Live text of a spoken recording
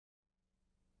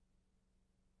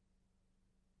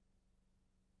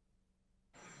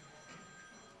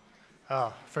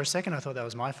Oh, for a second I thought that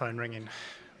was my phone ringing,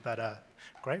 but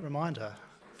great reminder.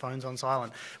 Phone's on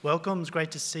silent. Welcome, it's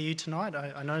great to see you tonight.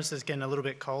 I noticed it's getting a little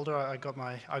bit colder. I got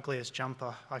my ugliest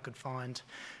jumper I could find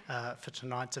for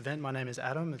tonight's event. My name is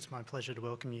Adam. It's my pleasure to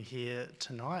welcome you here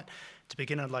tonight. To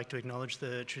begin, I'd like to acknowledge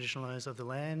the traditional owners of the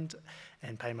land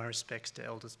and pay my respects to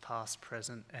elders past,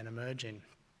 present and emerging.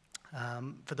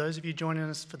 For those of you joining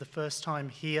us for the first time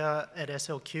here at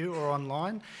SLQ or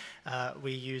online,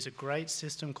 we use a great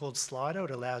system called Slido.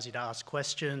 It allows you to ask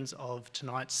questions of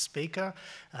tonight's speaker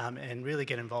and really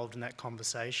get involved in that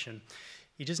conversation.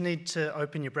 You just need to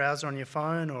open your browser on your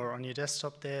phone or on your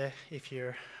desktop there if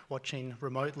you're watching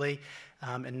remotely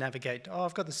and navigate. Oh,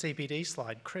 I've got the CPD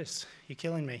slide. Chris, you're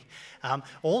killing me.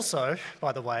 Also,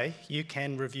 by the way, you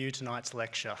can review tonight's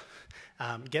lecture.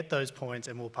 Get those points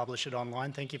and we'll publish it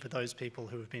online. Thank you for those people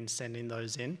who have been sending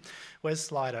those in. Where's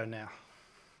Slido now?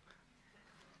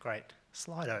 Great,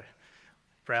 Slido.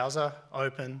 Browser,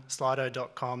 open,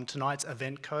 slido.com. Tonight's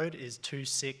event code is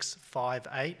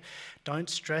 2658. Don't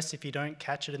stress if you don't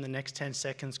catch it in the next 10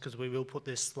 seconds because we will put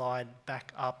this slide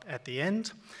back up at the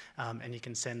end and you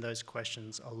can send those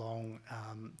questions along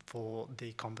for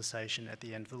the conversation at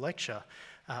the end of the lecture.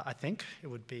 I think it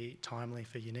would be timely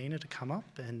for Janina to come up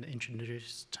and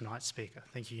introduce tonight's speaker.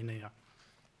 Thank you, Janina.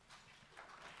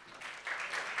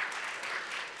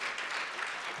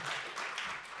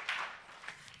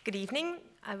 Good evening.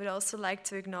 I would also like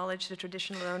to acknowledge the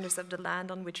traditional owners of the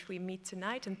land on which we meet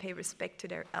tonight and pay respect to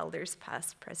their elders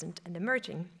past, present and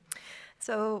emerging.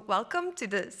 So welcome to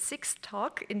the 6th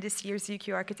talk in this year's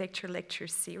UQ Architecture Lecture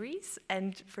Series.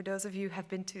 And for those of you who have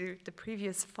been to the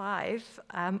previous 5,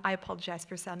 I apologize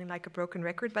for sounding like a broken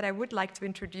record, but I would like to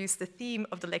introduce the theme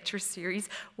of the lecture series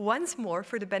once more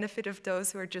for the benefit of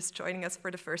those who are just joining us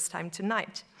for the first time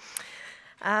tonight.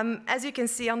 As you can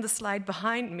see on the slide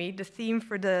behind me, the theme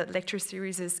for the lecture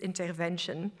series is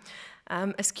intervention.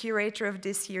 As curator of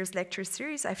this year's lecture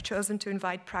series, I've chosen to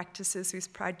invite practices whose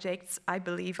projects I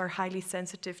believe are highly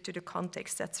sensitive to the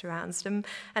context that surrounds them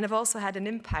and have also had an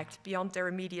impact beyond their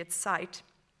immediate site.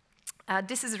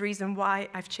 This is the reason why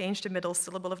I've changed the middle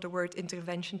syllable of the word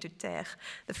intervention to terre,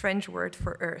 the French word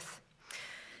for earth.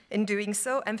 In doing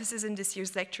so, emphasis in this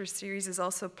year's lecture series is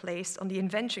also placed on the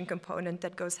invention component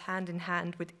that goes hand in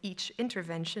hand with each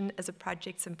intervention as the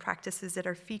projects and practices that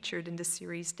are featured in the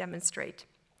series demonstrate.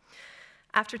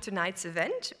 After tonight's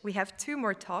event, we have 2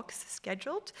 more talks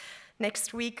scheduled.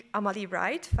 Next week, Amalie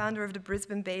Wright, founder of the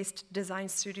Brisbane-based design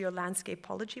studio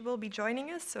Landscapeology, will be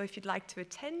joining us. So if you'd like to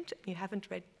attend and you haven't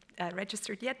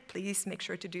registered yet, please make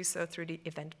sure to do so through the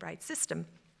Eventbrite system.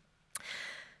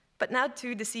 But now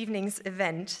to this evening's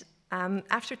event.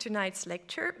 After tonight's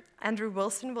lecture, Andrew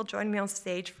Wilson will join me on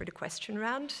stage for the question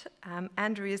round.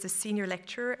 Andrew is a senior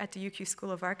lecturer at the UQ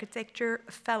School of Architecture,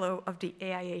 a fellow of the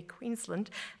AIA Queensland,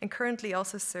 and currently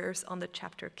also serves on the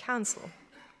chapter council.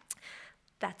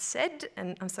 That said,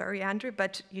 and I'm sorry, Andrew,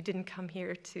 but you didn't come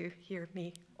here to hear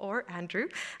me or Andrew.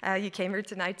 You came here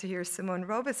tonight to hear Simone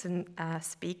Robeson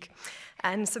speak.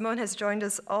 And Simone has joined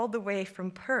us all the way from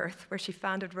Perth, where she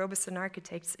founded Robeson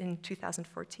Architects in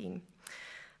 2014.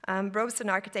 Robeson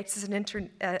Architects is an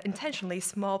intentionally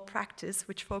small practice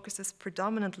which focuses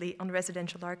predominantly on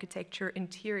residential architecture,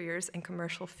 interiors, and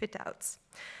commercial fit-outs.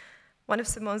 One of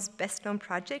Simone's best-known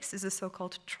projects is the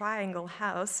so-called Triangle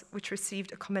House, which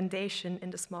received a commendation in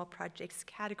the small projects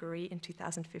category in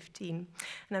 2015.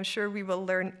 And I'm sure we will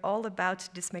learn all about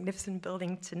this magnificent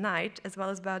building tonight, as well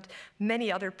as about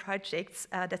many other projects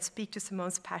that speak to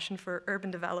Simone's passion for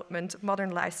urban development,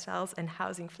 modern lifestyles, and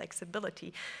housing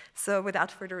flexibility. So without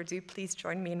further ado, please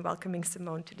join me in welcoming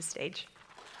Simone to the stage.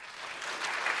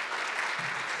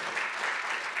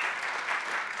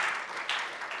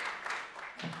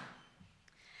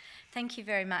 Thank you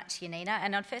very much, Janina.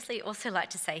 And I'd firstly also like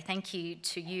to say thank you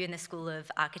to you and the School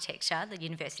of Architecture, the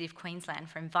University of Queensland,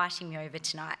 for inviting me over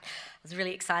tonight. I was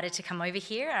really excited to come over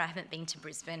here. I haven't been to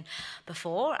Brisbane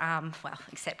before, well,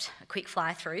 except a quick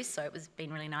fly through, so it's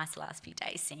been really nice the last few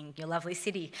days seeing your lovely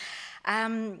city.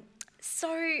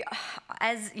 So,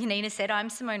 as Janina said,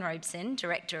 I'm Simone Robeson,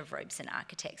 Director of Robeson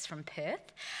Architects from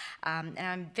Perth, and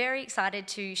I'm very excited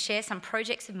to share some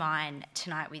projects of mine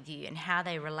tonight with you and how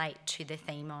they relate to the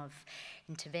theme of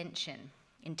intervention,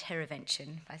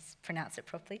 if I pronounce it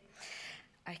properly.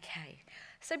 Okay,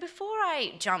 so before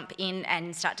I jump in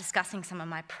and start discussing some of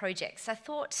my projects, I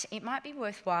thought it might be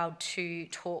worthwhile to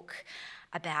talk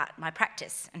about my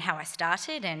practice and how I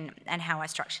started and how I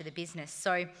structure the business.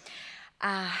 So,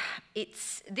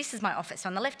 this is my office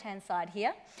on the left-hand side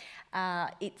here. My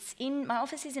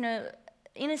office is in a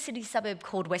inner city suburb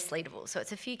called West Leederville, so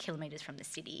it's a few kilometres from the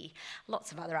city.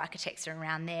 Lots of other architects are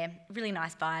around there. Really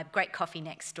nice vibe, great coffee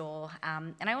next door.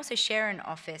 And I also share an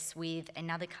office with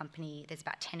another company. There's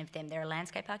about 10 of them. They're a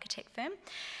landscape architect firm.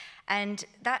 And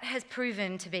that has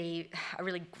proven to be a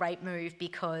really great move,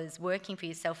 because working for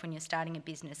yourself when you're starting a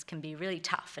business can be really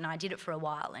tough. And I did it for a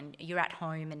while, and you're at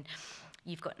home and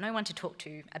you've got no one to talk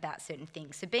to about certain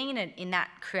things. So being in that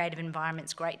creative environment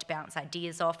is great to bounce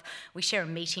ideas off. We share a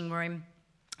meeting room.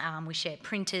 We share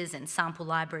printers and sample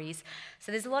libraries.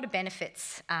 So there's a lot of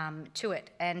benefits to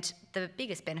it. And the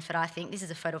biggest benefit, I think, this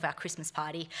is a photo of our Christmas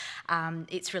party.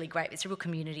 It's really great. It's a real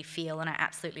community feel, and I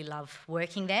absolutely love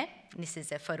working there. And this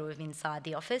is a photo of inside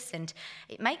the office, and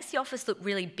it makes the office look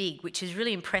really big, which is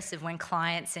really impressive when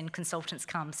clients and consultants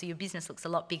come. So your business looks a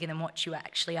lot bigger than what you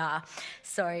actually are.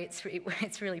 So it's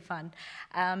really fun.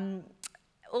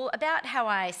 About how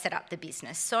I set up the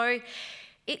business. So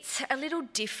it's a little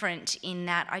different in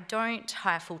that I don't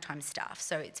hire full-time staff,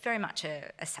 so it's very much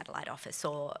a satellite office,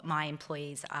 or my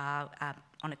employees are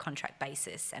on a contract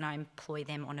basis, and I employ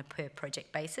them on a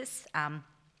per-project basis.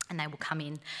 And they will come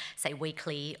in, say,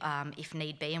 weekly if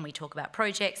need be, and we talk about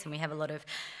projects, and we have a lot of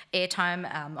airtime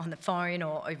on the phone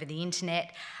or over the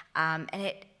internet. And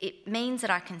it means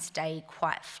that I can stay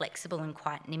quite flexible and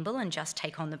quite nimble and just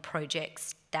take on the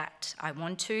projects that I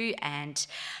want to, and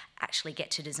actually get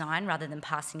to design rather than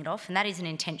passing it off. And that is an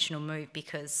intentional move,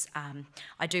 because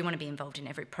I do want to be involved in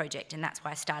every project, and that's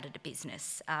why I started a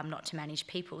business, not to manage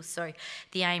people. So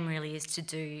the aim really is to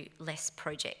do less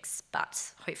projects,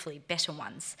 but hopefully better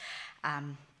ones.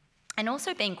 And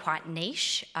also being quite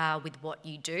niche with what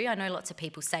you do. I know lots of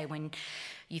people say when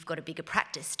you've got a bigger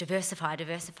practice,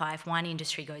 diversify. If one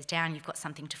industry goes down, you've got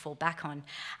something to fall back on.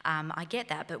 I get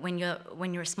that, but when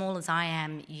you're as small as I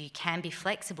am, you can be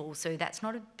flexible. So that's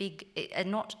not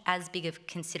as big of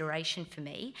consideration for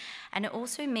me. And it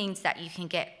also means that you can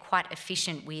get quite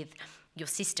efficient with your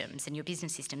systems and your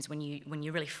business systems when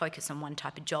you really focus on one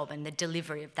type of job and the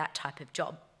delivery of that type of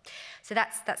job. So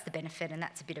that's the benefit, and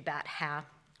that's a bit about how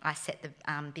I set the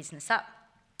business up.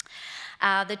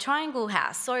 The Triangle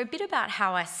House. So a bit about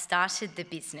how I started the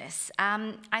business.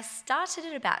 I started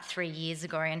it about 3 years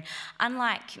ago, and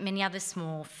unlike many other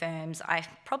small firms, I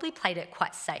probably played it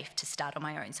quite safe to start on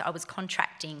my own. So I was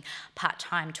contracting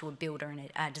part-time to a builder in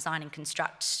a design and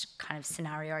construct kind of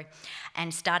scenario,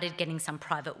 and started getting some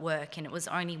private work. And it was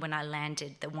only when I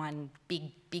landed the one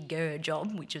bigger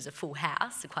job, which was a full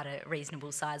house, quite a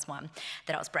reasonable size one,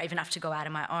 that I was brave enough to go out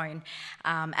on my own.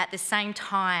 At the same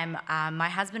time, my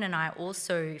husband and I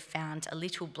also found a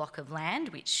little block of land,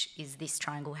 which is this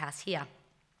Triangle House here.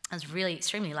 I was really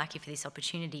extremely lucky for this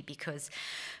opportunity, because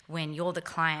when you're the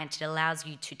client, it allows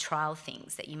you to trial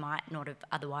things that you might not have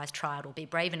otherwise tried, or be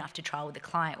brave enough to trial with the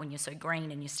client when you're so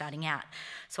green and you're starting out.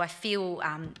 So I feel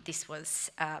this was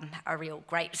a real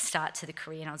great start to the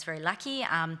career, and I was very lucky.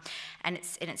 And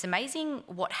it's amazing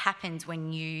what happens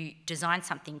when you design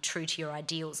something true to your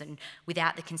ideals and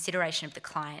without the consideration of the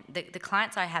client. The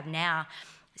clients I have now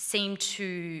seem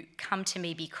to come to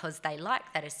me because they like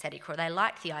that aesthetic, or they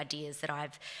like the ideas that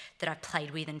I've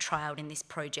played with and trialled in this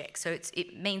project. So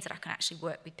it means that I can actually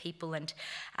work with people and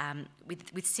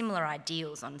with similar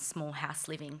ideals on small house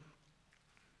living.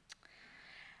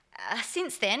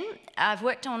 Since then, I've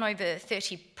worked on over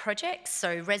 30 projects,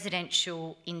 so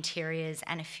residential, interiors,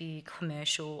 and a few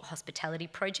commercial hospitality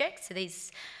projects. So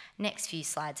these next few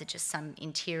slides are just some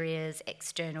interiors,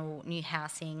 external, new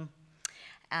housing.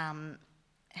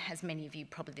 As many of you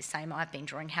probably the same, I've been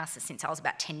drawing houses since I was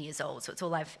about 10 years old, so it's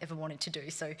all I've ever wanted to do.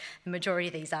 So the majority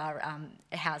of these are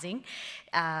housing.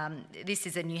 This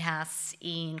is a new house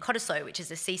in Cottesloe, which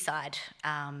is a seaside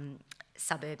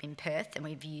suburb in Perth, and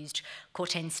we've used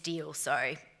Corten steel.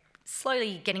 So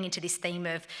slowly getting into this theme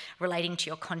of relating to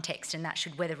your context, and that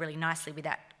should weather really nicely with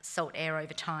that salt air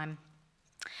over time.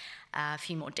 A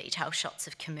few more detailed shots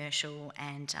of commercial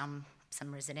and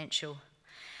some residential.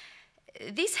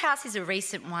 This house is a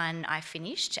recent one I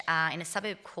finished in a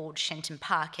suburb called Shenton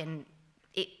Park, and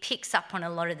it picks up on a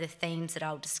lot of the themes that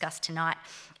I'll discuss tonight.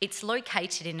 It's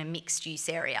located in a mixed-use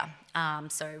area,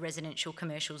 so residential,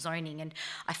 commercial zoning, and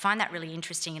I find that really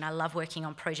interesting, and I love working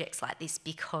on projects like this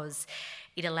because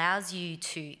it allows you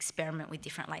to experiment with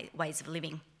different ways of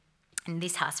living. In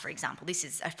this house, for example, this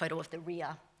is a photo of the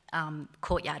rear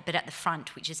courtyard, but at the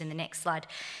front, which is in the next slide,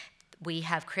 we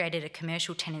have created a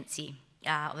commercial tenancy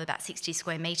of about 60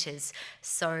 square metres,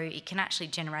 so it can actually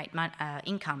generate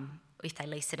income if they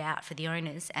lease it out for the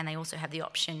owners, and they also have the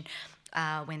option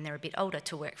when they're a bit older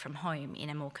to work from home in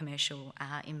a more commercial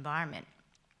environment.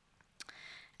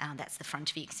 That's the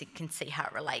front view, because you can see how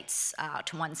it relates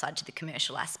to one side to the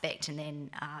commercial aspect, and then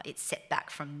it's set back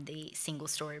from the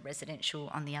single-storey residential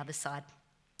on the other side.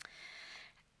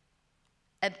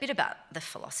 A bit about the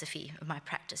philosophy of my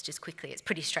practice, just quickly. It's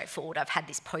pretty straightforward. I've had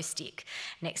this post-it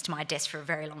next to my desk for a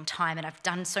very long time, and I've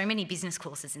done so many business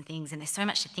courses and things, and there's so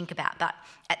much to think about. But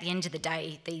at the end of the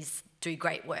day, these do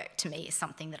great work. To me, is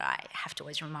something that I have to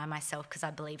always remind myself, because I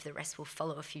believe the rest will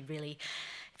follow if you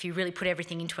really put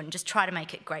everything into it and just try to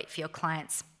make it great for your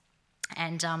clients.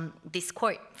 And this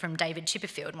quote from David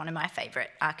Chipperfield, one of my favourite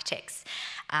architects,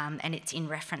 and it's in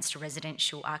reference to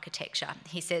residential architecture.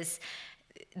 He says,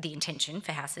 the intention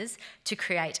for houses, to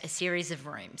create a series of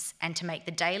rooms and to make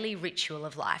the daily ritual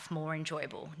of life more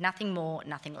enjoyable. Nothing more,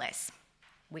 nothing less,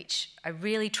 which I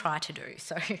really try to do.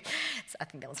 So I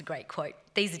think that was a great quote.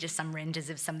 These are just some renders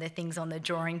of some of the things on the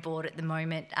drawing board at the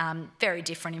moment. Very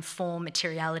different in form,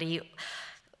 materiality,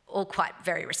 all quite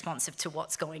very responsive to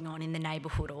what's going on in the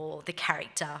neighbourhood or the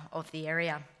character of the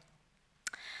area.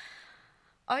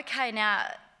 Okay, now,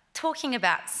 talking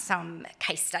about some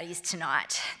case studies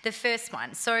tonight. The first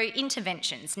one, so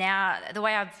interventions. Now, the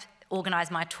way I've organised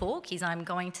my talk is I'm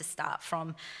going to start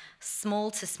from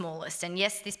small to smallest. And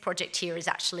yes, this project here is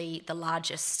actually the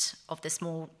largest of the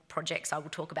small projects I will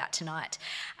talk about tonight.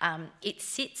 It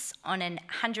sits on an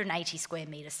 180 square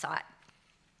metre site.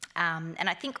 And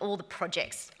I think all the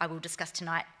projects I will discuss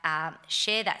tonight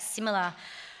share that similar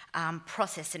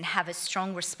process and have a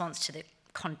strong response to the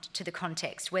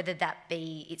context, whether that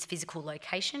be its physical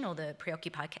location or the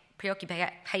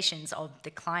preoccupations of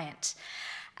the client.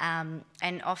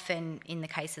 And often in the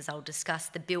cases I'll discuss,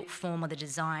 the built form or the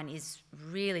design is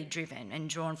really driven and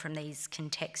drawn from these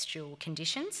contextual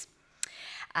conditions.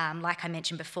 Like I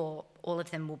mentioned before, all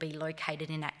of them will be located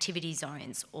in activity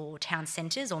zones or town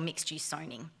centres or mixed-use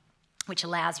zoning, which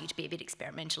allows you to be a bit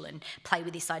experimental and play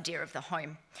with this idea of the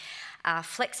home.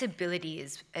 Flexibility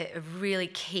is a really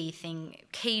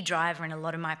key driver in a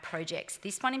lot of my projects.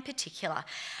 This one in particular,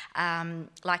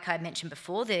 like I mentioned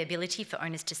before, the ability for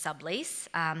owners to sublease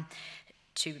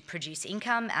to produce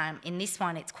income. In this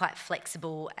one, it's quite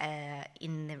flexible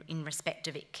in respect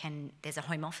of there's a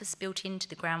home office built into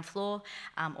the ground floor,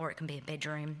 or it can be a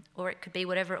bedroom, or it could be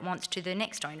whatever it wants to the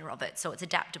next owner of it, so it's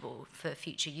adaptable for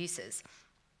future uses.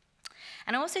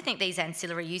 And I also think these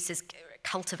ancillary uses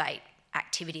cultivate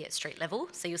activity at street level.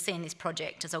 So you'll see in this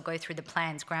project, as I'll go through the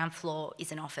plans, ground floor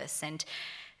is an office, and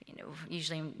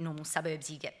usually in normal suburbs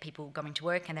you get people going to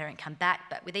work and they don't come back,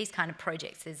 but with these kind of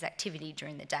projects there's activity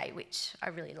during the day, which I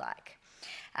really like.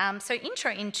 So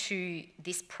intro into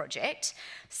this project.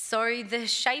 So the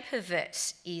shape of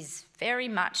it is very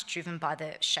much driven by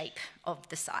the shape of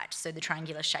the site, so the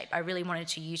triangular shape. I really wanted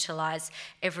to utilise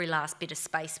every last bit of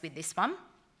space with this one.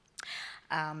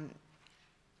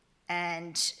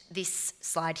 And this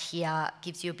slide here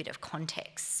gives you a bit of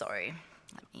context. So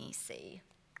let me see.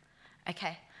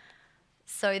 Okay,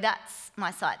 so that's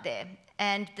my site there.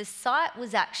 And the site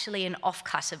was actually an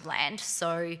offcut of land.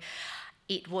 So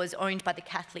it was owned by the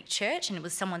Catholic Church and it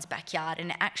was someone's backyard.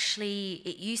 And actually,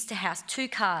 it used to house 2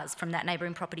 cars from that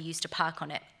neighbouring property used to park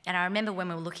on it. And I remember when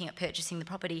we were looking at purchasing the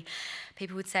property,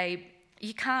 people would say,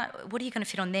 you can't, what are you going to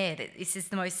fit on there? This is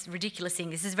the most ridiculous thing.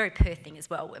 This is a very Perth thing as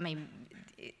well. I mean,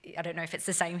 I don't know if it's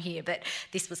the same here, but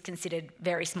this was considered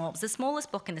very small. It was the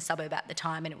smallest block in the suburb at the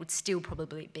time, and it would still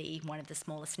probably be one of the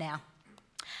smallest now.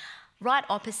 Right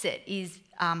opposite is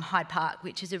Hyde Park,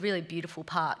 which is a really beautiful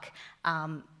park,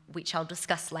 which I'll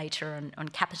discuss later on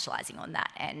capitalising on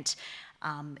that and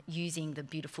using the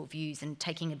beautiful views and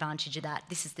taking advantage of that.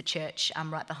 This is the church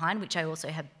right behind, which I also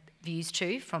have views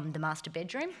to from the master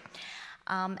bedroom.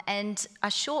 And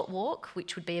a short walk,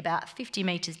 which would be about 50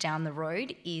 metres down the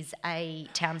road, is a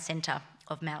town centre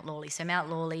of Mount Lawley. So Mount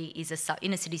Lawley is a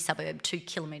inner city suburb 2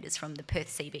 kilometres from the Perth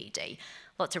CBD.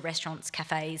 Lots of restaurants,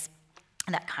 cafes,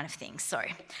 and that kind of thing. So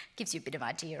it gives you a bit of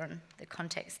idea on the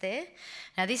context there.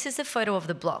 Now this is a photo of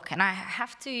the block, and I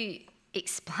have to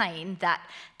explain that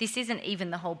this isn't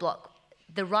even the whole block.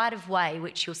 The right-of-way,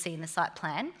 which you'll see in the site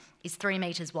plan, is 3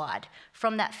 metres wide.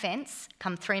 From that fence,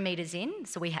 come 3 metres in,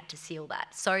 so we had to seal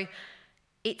that. So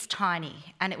it's tiny,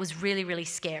 and it was really, really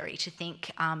scary to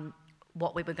think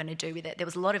what we were going to do with it. There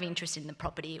was a lot of interest in the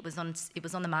property. It was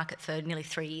on the market for nearly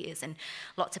 3 years, and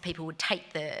lots of people would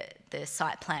take the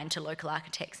site plan to local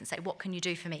architects and say, what can you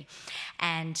do for me?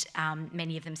 And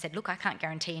many of them said, look, I can't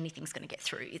guarantee anything's going to get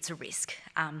through. It's a risk.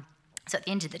 So at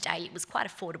the end of the day, it was quite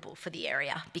affordable for the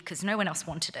area because no one else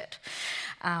wanted it.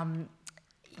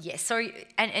 So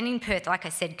in Perth, like I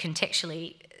said,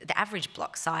 contextually, the average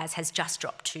block size has just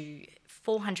dropped to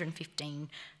 415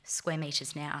 square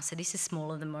metres now. So this is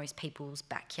smaller than most people's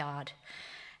backyard.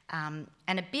 And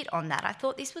a bit on that, I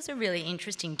thought this was a really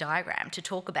interesting diagram to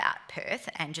talk about Perth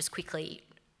and just quickly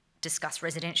discuss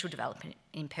residential development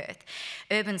in Perth.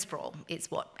 Urban sprawl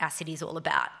is what our city is all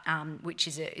about, which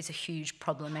is a huge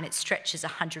problem, and it stretches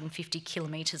 150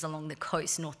 kilometres along the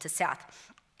coast, north to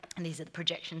south. And these are the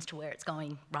projections to where it's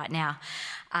going right now.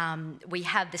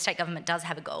 The state government does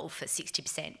have a goal for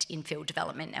 60% infill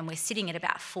development, and we're sitting at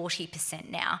about 40%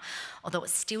 now, although it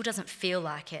still doesn't feel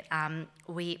like it.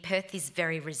 Perth is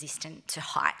very resistant to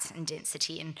height and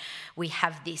density, and we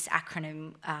have this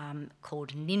acronym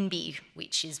called NIMBY,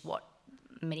 which is what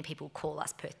many people call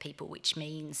us Perth people, which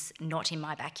means not in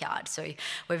my backyard. So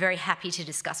we're very happy to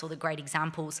discuss all the great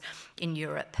examples in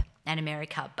Europe and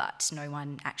America, but no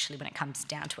one actually, when it comes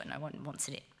down to it, no one wants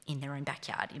it in their own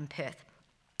backyard in Perth.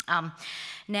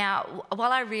 Now,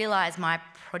 while I realise my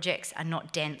projects are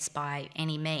not dense by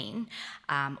any mean,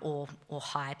 or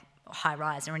high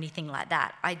rise or anything like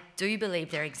that, I do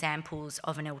believe they're examples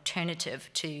of an alternative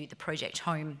to the project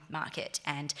home market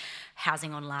and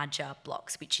housing on larger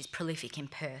blocks, which is prolific in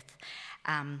Perth.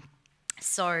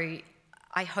 So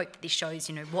I hope that this shows,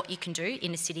 what you can do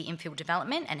in a city infill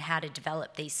development and how to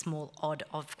develop these small odd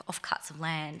offcuts of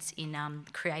lands in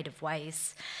creative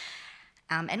ways.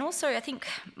 And also, I think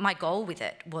my goal with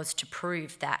it was to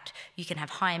prove that you can have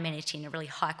high amenity in a really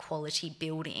high quality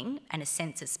building and a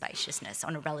sense of spaciousness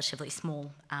on a relatively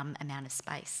small amount of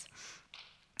space.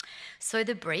 So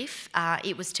the brief,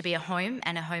 it was to be a home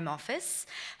and a home office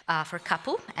for a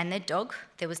couple and their dog.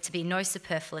 There was to be no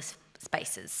superfluous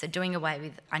spaces, so doing away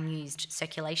with unused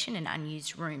circulation and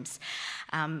unused rooms.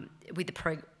 With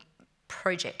the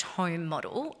project home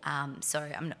model,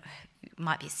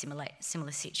 might be a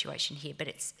similar situation here, but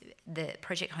the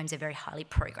project homes are very highly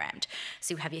programmed.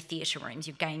 So you have your theatre rooms,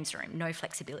 your games room, no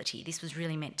flexibility. This was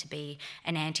really meant to be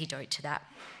an antidote to that.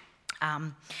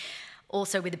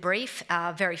 Also with the brief,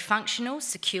 very functional,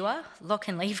 secure, lock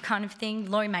and leave kind of thing,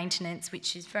 low maintenance,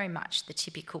 which is very much the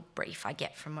typical brief I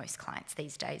get from most clients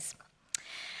these days.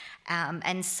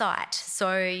 And site.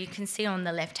 So you can see on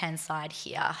the left-hand side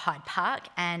here, Hyde Park,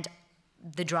 and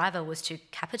the driver was to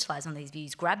capitalise on these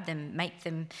views, grab them, make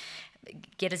them,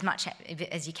 get as much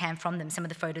as you can from them. Some of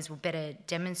the photos will better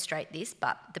demonstrate this,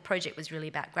 but the project was really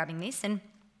about grabbing this and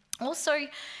also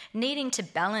needing to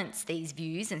balance these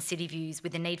views and city views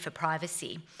with the need for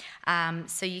privacy.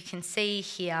 So you can see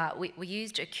here, we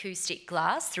used acoustic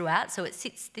glass throughout, so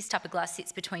this type of glass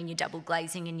sits between your double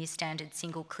glazing and your standard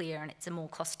single clear, and it's a more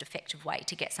cost-effective way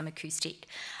to get some acoustic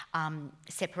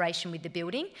separation with the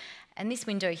building. And this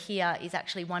window here is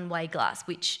actually one-way glass,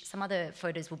 which some other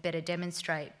photos will better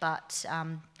demonstrate, but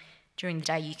during the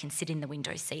day you can sit in the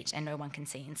window seat and no one can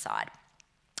see inside.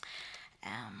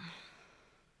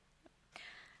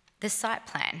 The site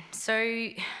plan. So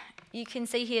you can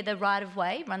see here the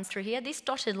right-of-way runs through here. This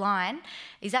dotted line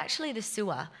is actually the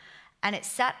sewer, and it's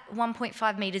sat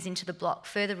 1.5 metres into the block,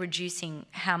 further reducing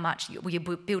how much you're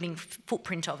building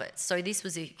footprint of it. So this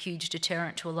was a huge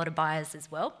deterrent to a lot of buyers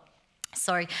as well.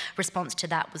 So response to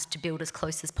that was to build as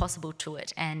close as possible to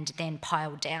it and then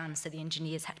pile down, so the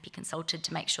engineers had to be consulted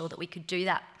to make sure that we could do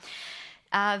that.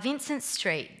 Vincent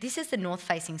Street, this is the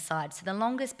north-facing side, so the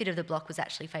longest bit of the block was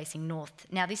actually facing north.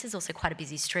 Now, this is also quite a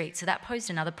busy street, so that posed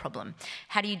another problem.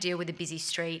 How do you deal with a busy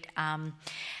street and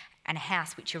a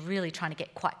house which you're really trying to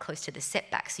get quite close to the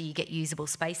setback so you get usable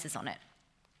spaces on it?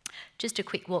 Just a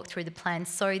quick walk through the plan.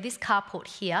 So this carport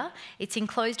here, it's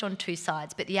enclosed on two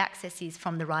sides, but the access is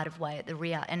from the right-of-way at the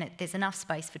rear, and there's enough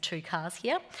space for two cars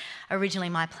here. Originally,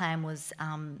 my plan was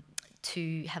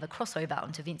to have a crossover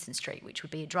onto Vincent Street, which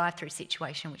would be a drive-through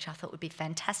situation, which I thought would be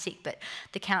fantastic, but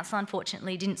the council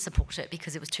unfortunately didn't support it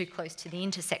because it was too close to the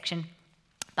intersection.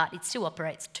 But it still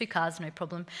operates, two cars, no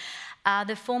problem.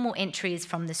 The formal entry is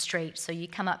from the street, so you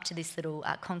come up to this little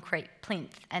concrete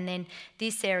plinth, and then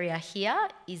this area here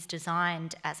is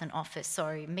designed as an office,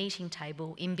 so meeting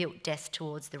table, inbuilt desk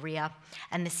towards the rear,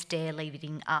 and the stair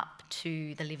leading up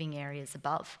to the living areas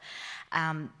above.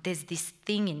 There's this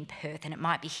thing in Perth, and it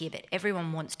might be here, but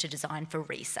everyone wants to design for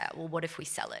resale. Well, what if we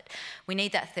sell it? We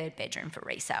need that third bedroom for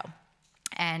resale.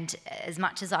 And as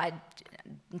much as I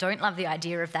don't love the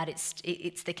idea of that,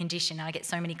 it's the condition. I get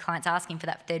so many clients asking for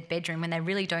that third bedroom when they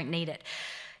really don't need it.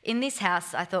 In this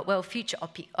house, I thought, well, future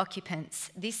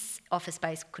occupants, this office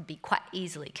space could be quite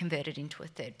easily converted into a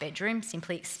third bedroom,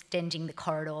 simply extending the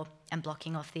corridor and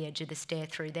blocking off the edge of the stair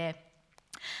through there.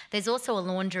 There's also a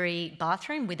laundry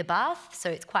bathroom with a bath, so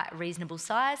it's quite a reasonable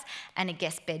size, and a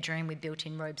guest bedroom with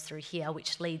built-in robes through here,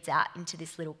 which leads out into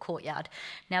this little courtyard.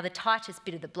 Now, the tightest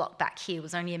bit of the block back here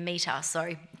was only 1 metre,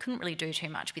 so couldn't really do too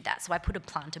much with that. So I put a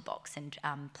planter box and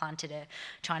planted a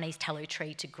Chinese tallow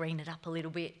tree to green it up a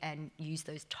little bit and use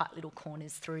those tight little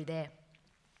corners through there.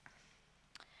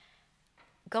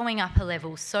 Going up a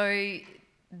level, so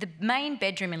the main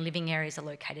bedroom and living areas are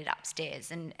located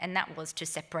upstairs, and that was to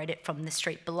separate it from the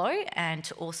street below and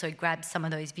to also grab some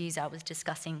of those views I was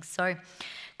discussing. So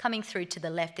coming through to the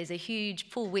left, there's a huge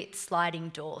full-width sliding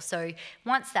door. So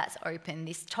once that's open,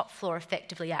 this top floor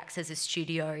effectively acts as a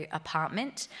studio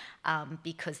apartment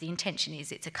because the intention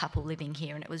is it's a couple living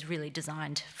here, and it was really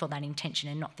designed for that intention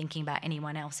and not thinking about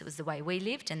anyone else. It was the way we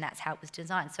lived, and that's how it was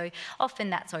designed. So often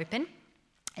that's open.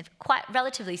 A quite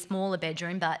relatively smaller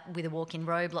bedroom, but with a walk-in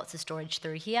robe, lots of storage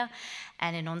through here,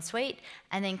 and an ensuite.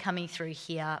 And then coming through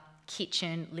here,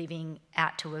 kitchen, living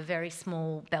out to a very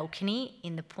small balcony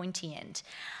in the pointy end.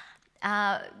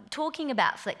 Talking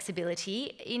about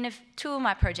flexibility, in 2 of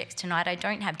my projects tonight, I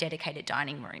don't have dedicated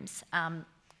dining rooms.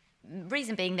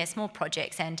 Reason being, they're small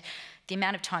projects, and the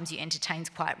amount of times you entertain is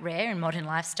quite rare in modern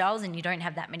lifestyles, and you don't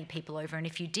have that many people over. And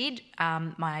if you did,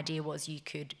 my idea was you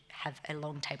could have a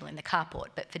long table in the carport.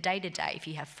 But for day-to-day, if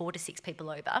you have 4 to 6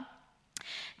 people over,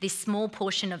 this small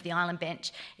portion of the island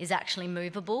bench is actually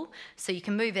movable. So you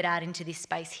can move it out into this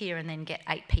space here and then get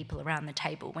 8 people around the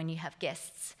table when you have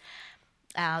guests.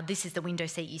 This is the window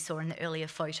seat you saw in the earlier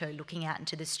photo, looking out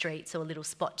into the street, so a little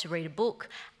spot to read a book,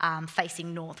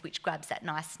 facing north, which grabs that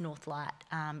nice north light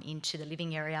into the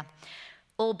living area.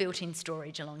 All built-in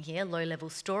storage along here,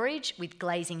 low-level storage with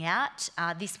glazing out.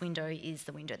 This window is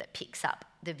the window that picks up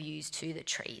the views to the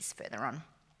trees further on.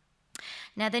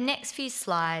 Now, the next few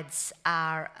slides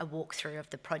are a walkthrough of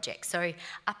the project. So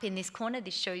up in this corner,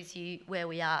 this shows you where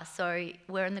we are. So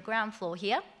we're on the ground floor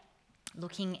here,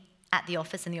 looking at the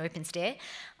office and the open stair.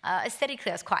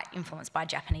 Aesthetically, I was quite influenced by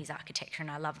Japanese architecture,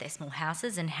 and I love their small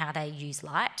houses and how they use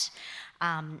light,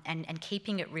 and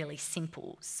keeping it really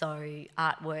simple. So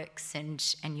artworks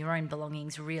and your own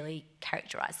belongings really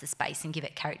characterise the space and give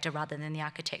it character rather than the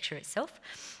architecture itself.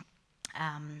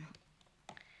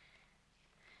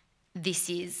 This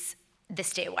is the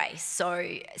stairway. So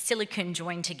silicone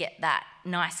joined to get that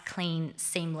nice, clean,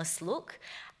 seamless look.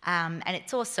 And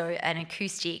it's also an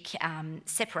acoustic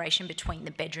separation between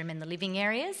the bedroom and the living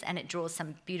areas, and it draws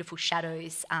some beautiful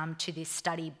shadows to this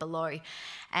study below.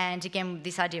 And again,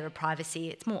 this idea of privacy,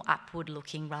 it's more upward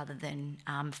looking rather than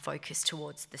focused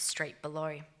towards the street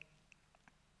below.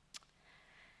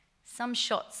 Some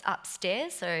shots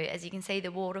upstairs, so as you can see,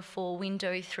 the waterfall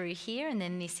window through here, and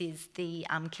then this is the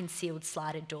concealed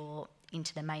slider door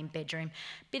into the main bedroom.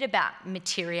 Bit about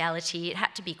materiality, it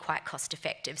had to be quite cost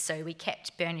effective, so we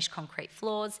kept burnished concrete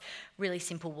floors, really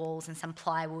simple walls, and some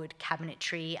plywood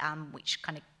cabinetry which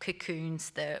kind of cocoons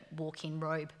the walk-in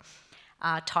robe.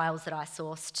 Tiles that I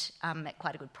sourced at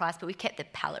quite a good price, but we kept the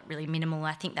palette really minimal.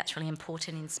 I think that's really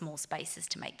important in small spaces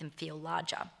to make them feel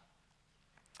larger.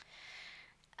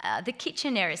 The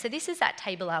kitchen area, so this is that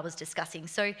table I was discussing.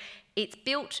 So it's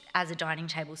built as a dining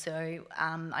table, so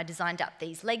I designed up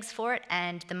these legs for it,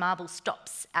 and the marble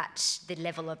stops at the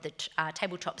level of the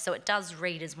tabletop, so it does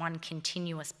read as one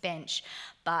continuous bench,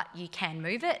 but you can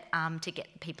move it to get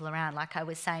people around, like I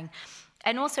was saying.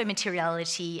 And also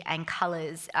materiality and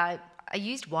colours. I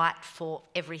used white for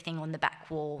everything on the back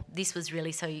wall. This was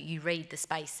really so you read the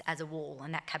space as a wall,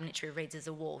 and that cabinetry reads as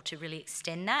a wall to really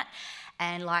extend that.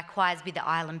 And likewise with the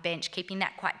island bench, keeping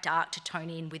that quite dark to tone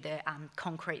in with the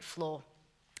concrete floor.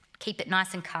 Keep it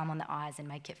nice and calm on the eyes and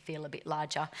make it feel a bit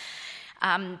larger.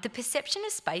 The perception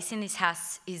of space in this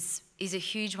house is a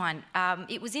huge one.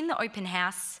 It was in the open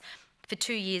house for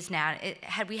 2 years now.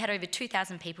 We had over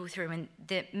 2,000 people through, and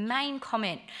the main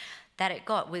comment that it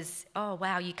got was, oh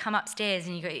wow, you come upstairs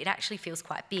and you go, it actually feels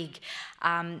quite big.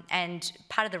 And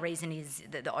part of the reason is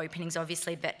the openings,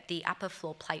 obviously, but the upper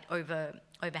floor plate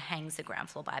overhangs the ground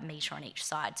floor by 1 metre on each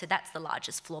side. So that's the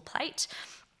largest floor plate.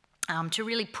 To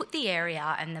really put the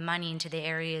area and the money into the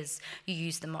areas you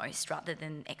use the most, rather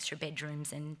than extra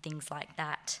bedrooms and things like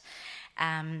that.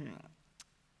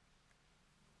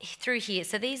 Through here,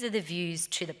 so these are the views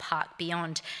to the park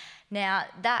beyond. Now,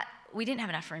 we didn't have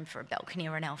enough room for a balcony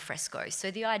or an alfresco,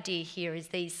 so the idea here is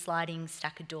these sliding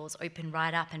stacker doors open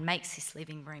right up and makes this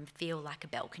living room feel like a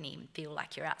balcony and feel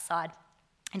like you're outside.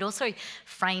 It also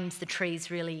frames the trees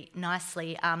really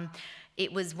nicely.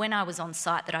 it was when I was on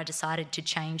site that I decided to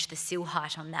change the sill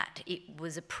height on that. It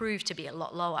was approved to be a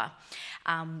lot lower,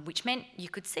 which meant you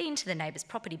could see into the neighbour's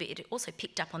property, but it also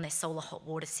picked up on their solar hot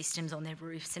water systems on their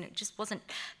roofs, and it just wasn't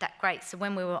that great. So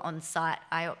when we were on site,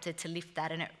 I opted to lift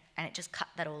that, and it just cut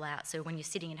that all out. So when you're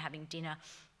sitting and having dinner,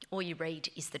 all you read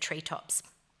is the treetops.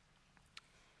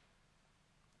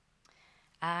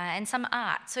 And some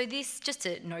art. So this, just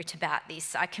a note about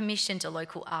this, I commissioned a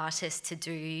local artist to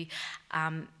do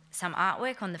some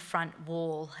artwork on the front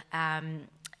wall.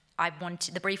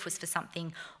 The brief was for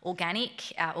something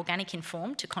organic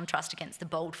informed, to contrast against the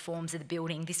bold forms of the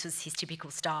building. This was his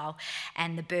typical style,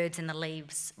 and the birds and the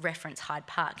leaves reference Hyde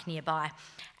Park nearby.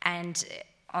 And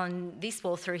on this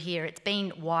wall through here, it's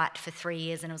been white for 3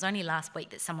 years, and it was only last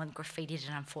week that someone graffitied it,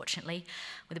 unfortunately,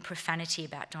 with a profanity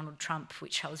about Donald Trump,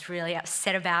 which I was really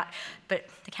upset about, but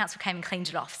the council came and cleaned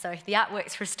it off. So the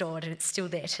artwork's restored and it's still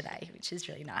there today, which is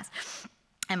really nice.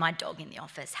 And my dog in the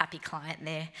office, happy client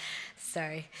there.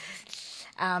 So,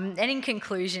 and in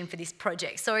conclusion for this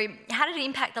project, so how did it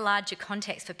impact the larger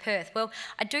context for Perth? Well,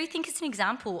 I do think it's an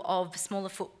example of smaller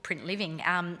footprint living.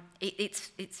 It's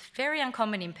very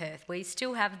uncommon in Perth. We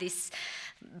still have this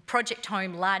project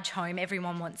home, large home,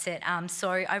 everyone wants it. So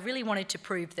I really wanted to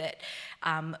prove that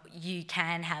you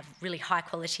can have really high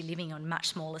quality living on much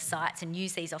smaller sites and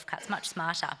use these offcuts much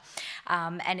smarter.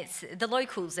 And it's the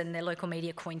locals and the local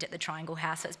media coined it the Triangle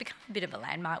House, so it's become a bit of a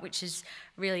landmark, which is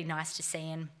really nice to see.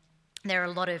 And there are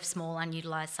a lot of small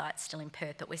unutilised sites still in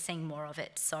Perth, but we're seeing more of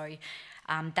it. So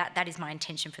that is my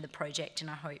intention for the project, and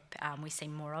I hope we see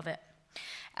more of it.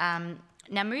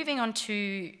 Now moving on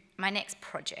to my next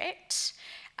project,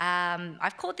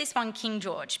 I've called this one King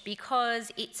George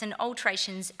because it's an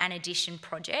alterations and addition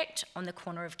project on the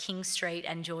corner of King Street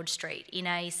and George Street in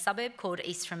a suburb called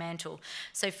East Fremantle.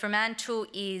 So Fremantle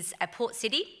is a port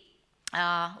city,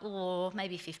 or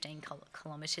maybe 15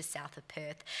 kilometres south of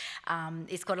Perth.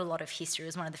 It's got a lot of history. It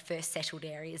was one of the first settled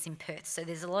areas in Perth, so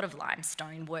there's a lot of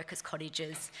limestone, workers'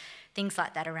 cottages, things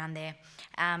like that around there.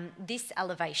 This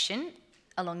elevation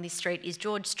along this street is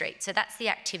George Street, so that's the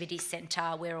activity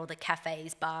centre where all the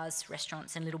cafes, bars,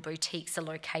 restaurants and little boutiques are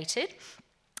located.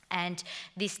 And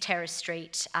this terrace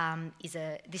street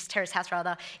this terrace house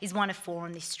is one of 4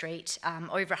 on this street,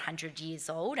 over 100 years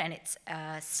old, and it's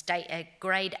a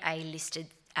Grade A listed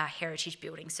heritage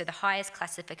building. So the highest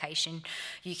classification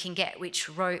you can get, which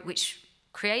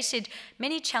created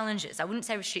many challenges. I wouldn't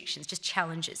say restrictions, just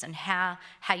challenges, and how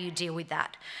you deal with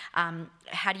that.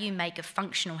 How do you make a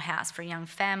functional house for a young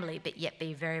family, but yet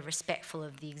be very respectful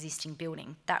of the existing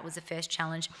building? That was the first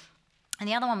challenge. And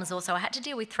the other one was also, I had to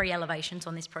deal with 3 elevations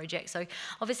on this project. So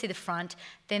obviously the front,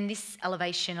 then this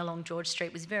elevation along George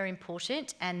Street was very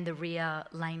important, and the rear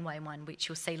laneway one, which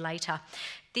you'll see later.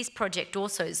 This project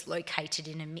also is located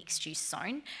in a mixed-use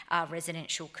zone,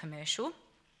 residential, commercial.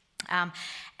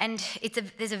 And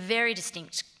there's a very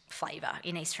distinct flavour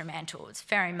in East Fremantle. It's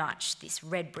very much this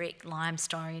red brick,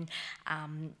 limestone,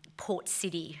 port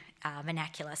city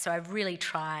vernacular. So I've really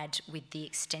tried with the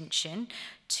extension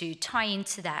to tie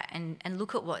into that and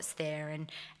look at what's there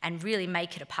and really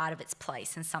make it a part of its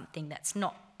place and something that's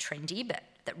not trendy but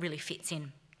that really fits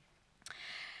in.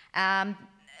 A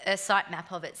site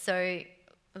map of it. So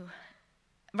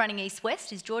running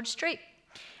east-west is George Street.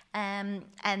 And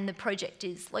the project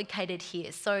is located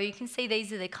here. So you can see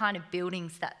these are the kind of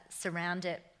buildings that surround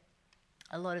it.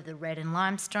 A lot of the red and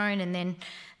limestone, and then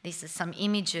these are some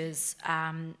images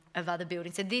of other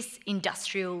buildings. So this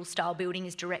industrial style building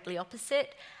is directly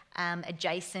opposite.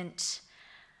 Adjacent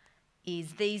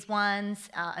is these ones,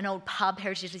 an old pub,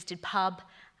 heritage listed pub.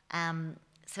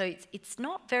 So it's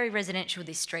not very residential,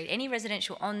 this street. Any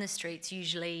residential on the street's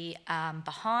usually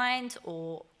behind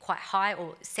or quite high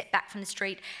or set back from the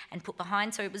street and put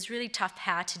behind. So it was really tough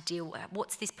how to deal with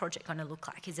what's this project going to look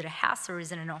like? Is it a house or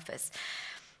is it an office?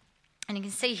 And you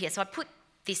can see here, so I put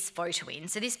this photo in.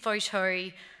 So this photo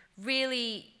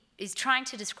really is trying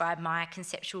to describe my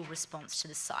conceptual response to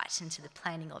the site and to the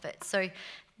planning of it. So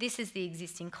this is the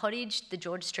existing cottage. The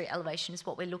George Street elevation is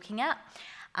what we're looking at.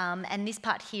 And this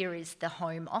part here is the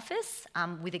home office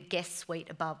with a guest suite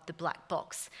above the black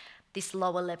box. This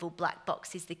lower level black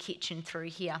box is the kitchen through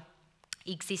here.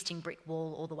 Existing brick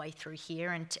wall all the way through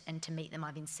here, and to meet them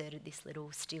I've inserted this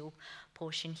little steel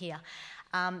portion here.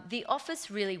 The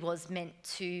office really was meant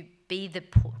to be the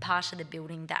part of the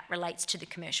building that relates to the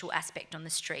commercial aspect on the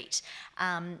street,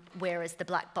 whereas the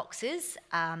black boxes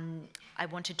I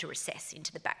wanted to recess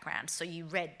into the background, so you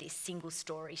read this single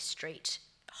story street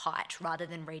height rather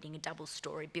than reading a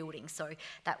double-storey building. So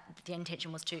that the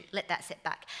intention was to let that set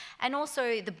back. And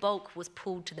also the bulk was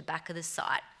pulled to the back of the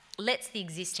site, lets the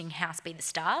existing house be the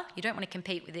star. You don't want to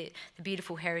compete with the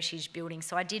beautiful heritage building.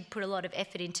 So I did put a lot of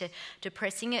effort into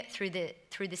depressing it through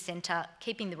the centre,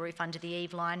 keeping the roof under the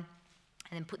eave line,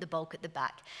 and then put the bulk at the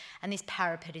back. And this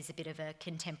parapet is a bit of a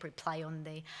contemporary play on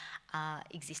the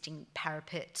existing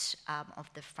parapet of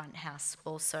the front house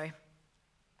also.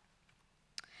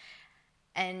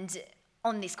 And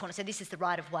on this corner, so this is the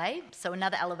right-of-way, so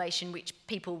another elevation which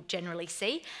people generally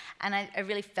see, and I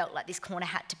really felt like this corner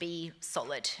had to be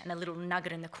solid, and a little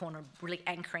nugget in the corner really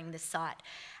anchoring the site.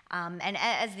 And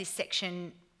as this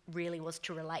section really was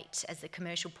to relate as the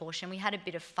commercial portion, we had a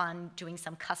bit of fun doing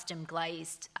some custom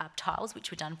glazed tiles, which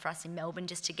were done for us in Melbourne,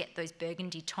 just to get those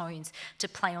burgundy tones to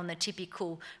play on the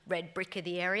typical red brick of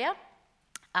the area.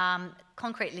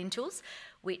 Concrete lintels,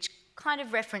 which kind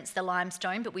of reference the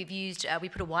limestone, but we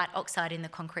put a white oxide in the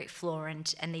concrete floor,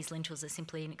 and these lintels are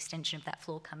simply an extension of that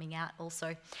floor coming out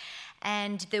also.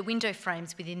 And the window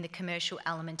frames within the commercial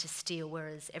element are steel,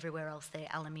 whereas everywhere else they're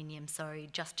aluminium. So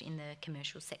just in the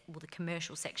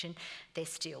commercial section, they're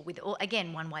steel with,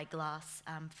 again, one-way glass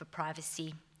for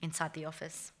privacy inside the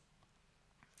office.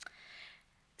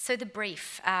 So the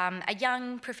brief, a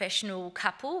young professional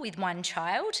couple with one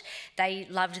child. They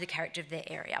loved the character of their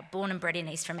area, born and bred in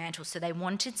East Fremantle, so they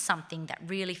wanted something that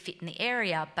really fit in the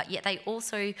area, but yet they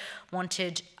also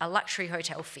wanted a luxury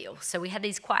hotel feel. So we had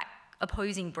these quite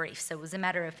opposing briefs. So it was a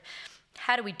matter of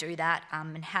how do we do that,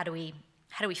 and how do we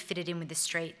fit it in with the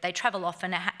street? They travel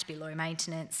often, it had to be low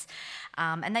maintenance.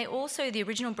 And they also, the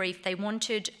original brief, they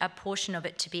wanted a portion of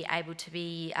it to be able to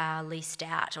be leased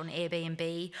out on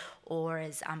Airbnb or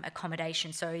as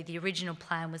accommodation. So the original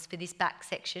plan was for this back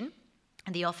section,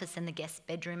 the office and the guest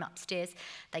bedroom upstairs,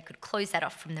 they could close that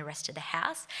off from the rest of the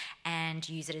house and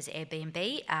use it as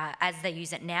Airbnb. As they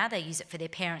use it now, they use it for their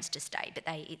parents to stay, but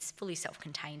it's fully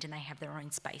self-contained and they have their own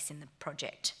space in the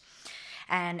project.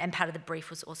 And part of the brief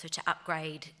was also to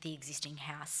upgrade the existing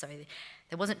house. So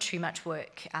there wasn't too much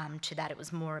work to that. It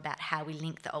was more about how we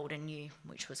link the old and new,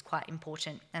 which was quite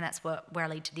important. And that's where I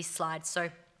lead to this slide. So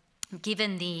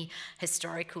given the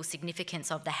historical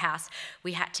significance of the house,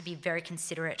 we had to be very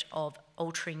considerate of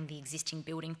altering the existing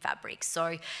building fabric.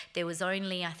 So there was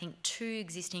only, I think, 2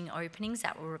 existing openings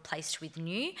that were replaced with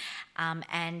new.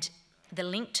 And the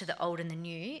link to the old and the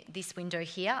new, this window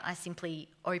here, I simply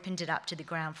opened it up to the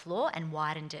ground floor and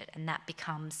widened it, and that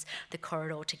becomes the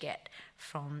corridor to get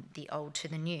from the old to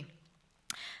the new.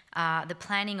 The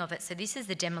planning of it, so this is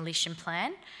the demolition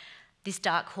plan. This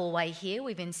dark hallway here,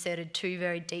 we've inserted 2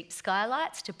 very deep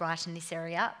skylights to brighten this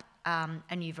area up,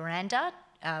 a new veranda,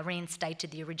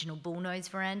 reinstated the original bullnose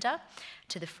veranda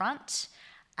to the front.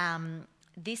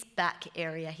 This back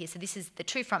area here, so this is the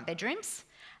 2 front bedrooms,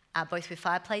 both with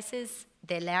fireplaces,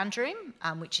 their lounge room,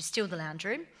 which is still the lounge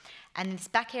room. And in this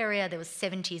back area, there was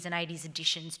 70s and 80s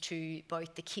additions to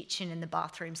both the kitchen and the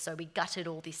bathroom. So we gutted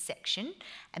all this section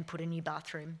and put a new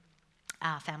bathroom,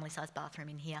 family-sized bathroom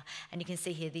in here. And you can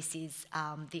see here, this is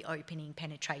the opening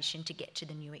penetration to get to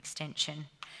the new extension.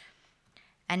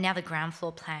 And now the ground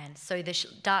floor plan. So the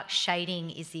dark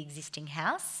shading is the existing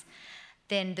house.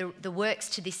 Then the works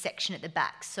to this section at the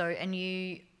back. So a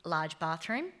new large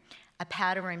bathroom, a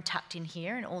powder room tucked in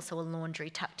here, and also a laundry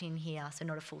tucked in here. So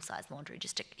not a full-size laundry,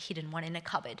 just a hidden one in a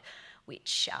cupboard,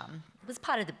 which was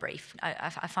part of the brief.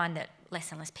 I find that less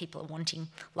and less people are wanting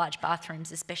large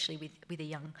bathrooms, especially with a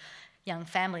young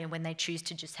family, and when they choose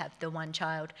to just have the one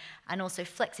child. And also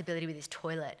flexibility with this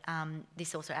toilet.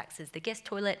 This also acts as the guest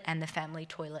toilet and the family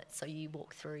toilet, so you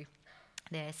walk through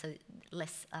there, so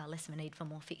less of a need for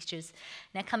more fixtures.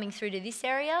 Now coming through to this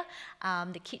area,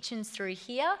 the kitchen's through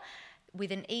here,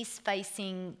 with an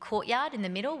east-facing courtyard in the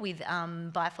middle with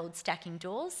bifold stacking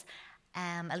doors,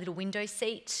 a little window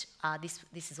seat.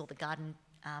 This is all the garden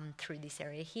through this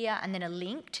area here, and then a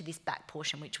link to this back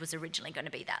portion, which was originally going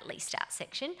to be that leased-out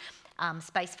section.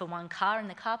 Space for 1 car in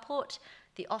the carport,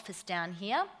 the office down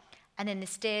here, and then the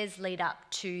stairs lead up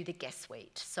to the guest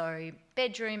suite. So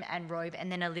bedroom and robe, and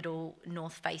then a little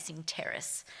north-facing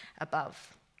terrace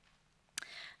above.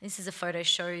 This is a photo,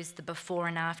 shows the before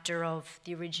and after of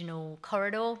the original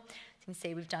corridor. As you can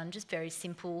see, we've done just very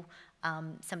simple,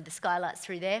 some of the skylights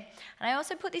through there. And I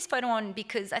also put this photo on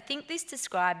because I think this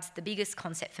describes the biggest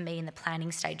concept for me in the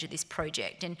planning stage of this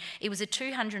project. And it was a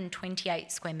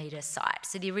 228 square metre site.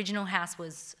 So the original house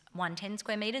was 110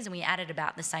 square metres, and we added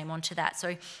about the same onto that. So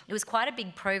it was quite a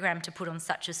big program to put on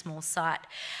such a small site.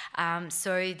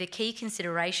 So the key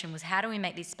consideration was, how do we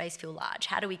make this space feel large?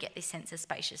 How do we get this sense of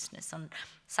spaciousness on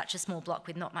such a small block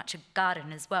with not much of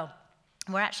garden as well?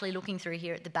 We're actually looking through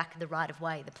here at the back of the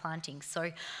right-of-way, the plantings.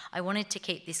 So I wanted to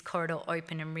keep this corridor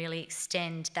open and really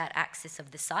extend that access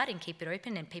of the site and keep it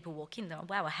open, and people walk in, they're like,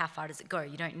 wow, how far does it go?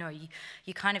 You don't know,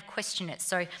 you kind of question it.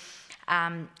 So,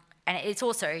 and it's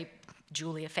also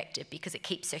dually effective because it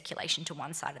keeps circulation to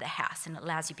one side of the house and it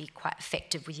allows you to be quite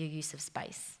effective with your use of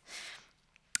space.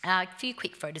 A few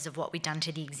quick photos of what we've done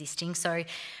to the existing. So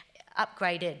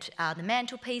upgraded the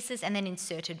mantelpieces and then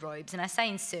inserted robes. And I say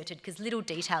inserted because little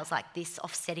details like this,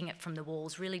 offsetting it from the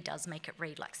walls, really does make it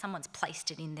read like someone's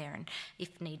placed it in there, and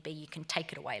if need be, you can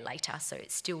take it away later, so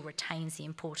it still retains the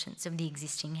importance of the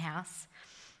existing house.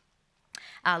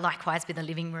 Likewise with the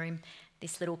living room,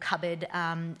 this little cupboard,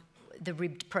 the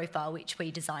ribbed profile which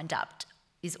we designed up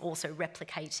is also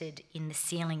replicated in the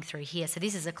ceiling through here. So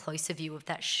this is a closer view of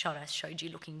that shot I showed you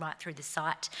looking right through the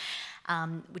site.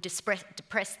 We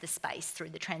depress the space through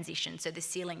the transition, so the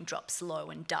ceiling drops low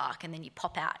and dark, and then you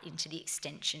pop out into the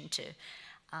extension to,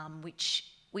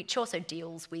 which also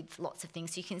deals with lots of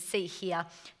things. So you can see here,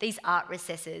 these art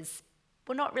recesses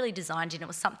were not really designed in, it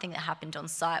was something that happened on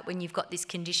site. When you've got this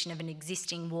condition of an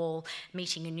existing wall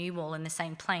meeting a new wall in the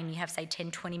same plane, you have say 10,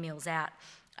 20 mils out,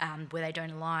 where they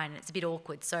don't align. It's a bit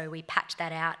awkward, so we patched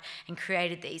that out and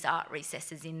created these art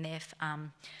recesses in there,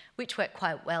 which work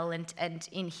quite well. And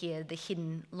in here, the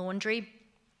hidden laundry,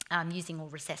 using all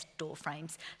recessed door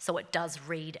frames, so it does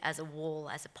read as a wall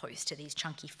as opposed to these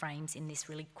chunky frames in this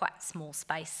really quite small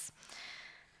space.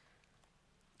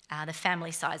 The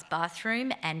family-sized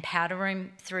bathroom and powder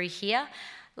room through here.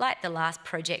 Like the last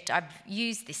project, I've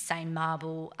used this same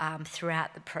marble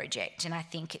throughout the project, and I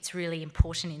think it's really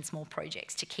important in small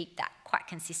projects to keep that quite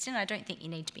consistent. I don't think you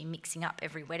need to be mixing up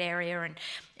every wet area and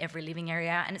every living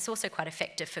area, and it's also quite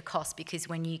effective for cost because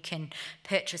when you can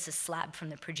purchase a slab from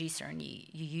the producer and you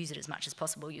use it as much as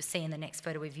possible, you'll see in the next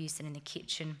photo we've used it in the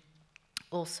kitchen.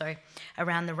 Also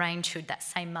around the range should that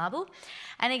same marble.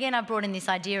 And again, I brought in this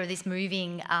idea of this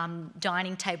moving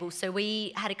dining table. So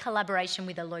we had a collaboration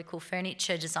with a local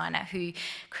furniture designer who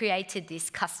created this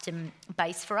custom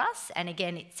base for us. And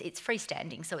again, it's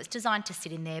freestanding, so it's designed to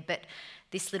sit in there, but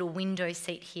this little window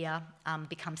seat here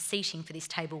becomes seating for this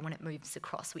table when it moves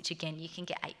across, which again, you can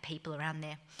get 8 people around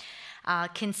there.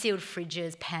 Concealed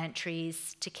fridges,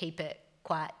 pantries to keep it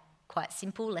quite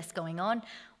simple, less going on.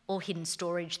 All hidden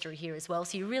storage through here as well.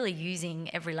 So you're really using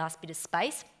every last bit of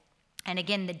space. And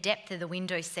again, the depth of the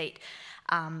window seat,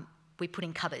 we put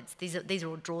in cupboards. These are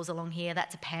all drawers along here.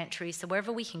 That's a pantry. So wherever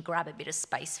we can grab a bit of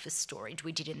space for storage,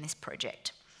 we did in this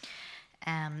project.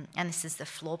 And this is the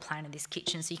floor plan of this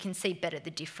kitchen. So you can see better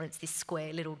the difference, this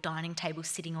square little dining table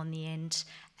sitting on the end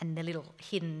and the little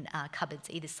hidden cupboards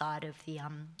either side of the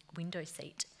window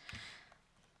seat.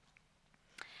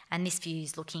 And this view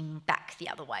is looking back the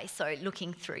other way, so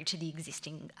looking through to the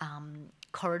existing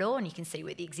corridor, and you can see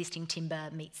where the existing timber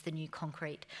meets the new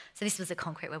concrete. So this was a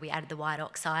concrete where we added the white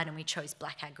oxide, and we chose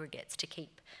black aggregates to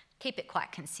keep it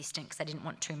quite consistent because I didn't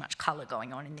want too much colour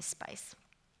going on in this space.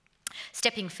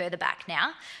 Stepping further back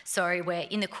now, so we're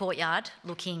in the courtyard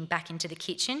looking back into the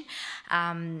kitchen.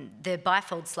 The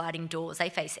bifold sliding doors, they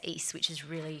face east, which is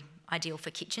really ideal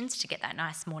for kitchens to get that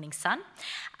nice morning sun.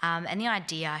 And the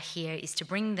idea here is to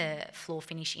bring the floor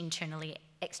finish internally,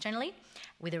 externally,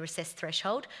 with a recessed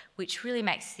threshold, which really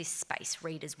makes this space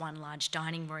read as one large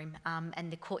dining room.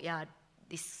 And the courtyard,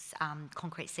 this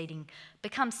concrete seating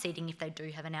becomes seating if they do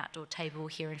have an outdoor table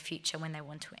here in future when they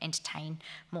want to entertain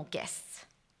more guests.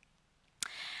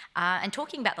 And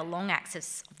talking about the long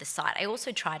axis of the site, I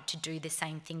also tried to do the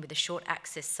same thing with the short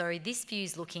axis. So this view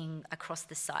is looking across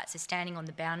the site, so standing on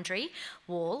the boundary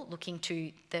wall, looking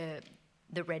to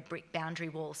the red brick boundary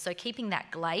wall. So keeping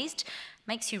that glazed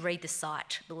makes you read the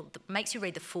site, makes you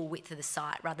read the full width of the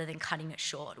site rather than cutting it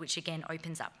short, which again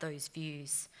opens up those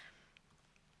views.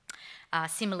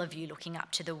 Similar view looking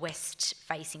up to the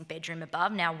west-facing bedroom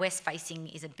above. Now, west-facing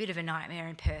is a bit of a nightmare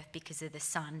in Perth because of the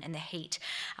sun and the heat.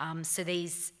 So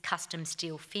these custom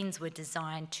steel fins were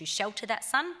designed to shelter that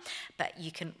sun, but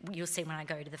you'll see when I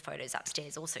go to the photos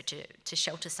upstairs also to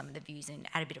shelter some of the views and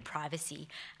add a bit of privacy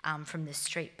from the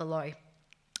street below.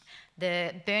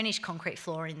 The burnished concrete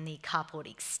floor in the carport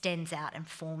extends out and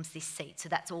forms this seat. So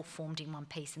that's all formed in one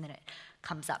piece, and then it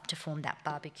comes up to form that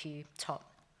barbecue top.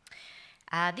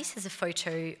 This is a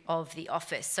photo of the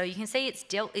office. So you can see it's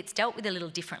dealt with a little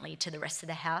differently to the rest of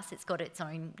the house. It's got its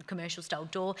own commercial style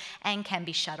door and can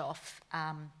be shut off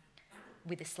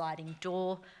with a sliding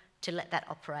door to let that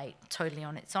operate totally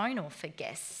on its own or for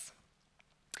guests.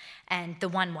 And the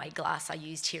one-way glass I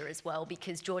used here as well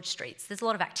because George Street's, there's a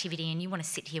lot of activity and you want to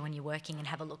sit here when you're working and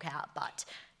have a look out, but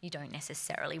you don't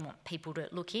necessarily want people to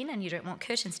look in, and you don't want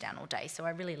curtains down all day. So I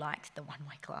really liked the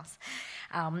one-way glass.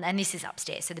 And this is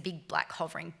upstairs, so the big black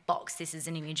hovering box, this is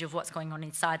an image of what's going on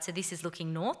inside. So this is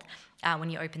looking north when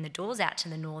you open the doors out to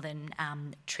the northern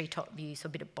treetop view, so a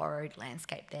bit of borrowed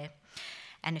landscape there.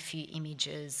 And a few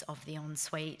images of the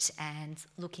ensuite and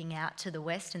looking out to the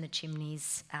west and the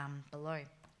chimneys below.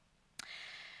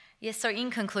 Yes, so in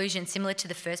conclusion, similar to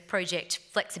the first project,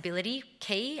 flexibility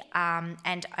key, and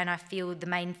I feel the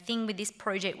main thing with this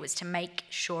project was to make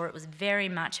sure it was very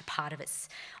much a part of its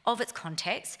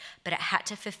context, but it had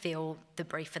to fulfil the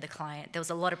brief for the client. There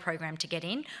was a lot of program to get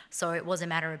in, so it was a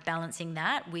matter of balancing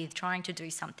that with trying to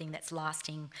do something that's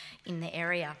lasting in the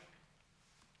area.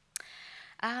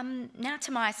 Now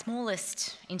to my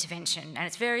smallest intervention, and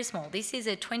it's very small. This is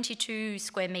a 22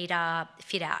 square metre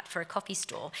fit out for a coffee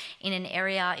store in an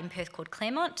area in Perth called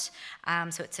Claremont.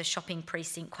 So it's a shopping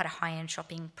precinct, quite a high-end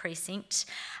shopping precinct.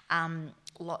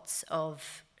 Lots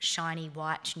of shiny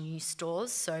white new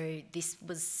stores, so this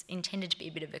was intended to be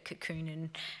a bit of a cocoon and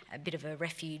a bit of a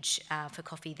refuge for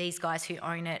coffee. These guys who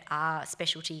own it are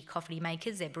specialty coffee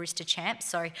makers, they're barista champs,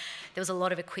 so there was a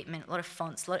lot of equipment, a lot of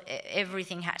fonts,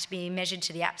 everything had to be measured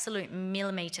to the absolute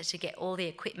millimetre to get all the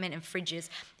equipment and fridges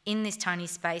in this tiny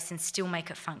space and still make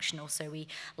it functional. So we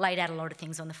laid out a lot of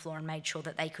things on the floor and made sure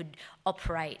that they could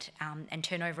operate and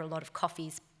turn over a lot of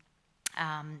coffees.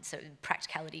 So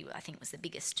practicality, I think, was the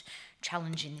biggest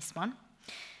challenge in this one.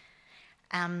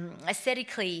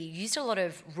 Aesthetically, used a lot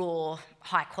of raw,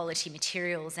 high-quality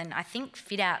materials, and I think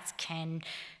fit-outs can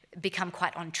become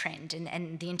quite on trend,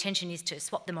 and the intention is to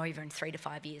swap them over in 3 to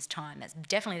 5 years' time. That's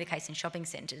definitely the case in shopping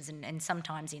centres and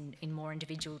sometimes in more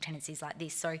individual tenancies like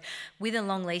this. So with a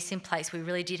long lease in place, we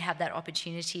really did have that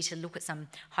opportunity to look at some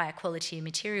higher quality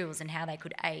materials and how they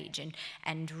could age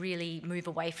and really move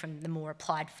away from the more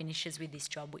applied finishes with this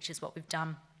job, which is what we've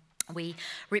done. We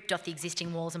ripped off the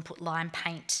existing walls and put lime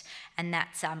paint, and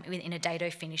that's in a dado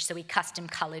finish. So we custom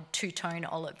coloured two-tone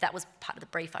olive. That was part of the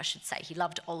brief, I should say. He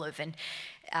loved olive, and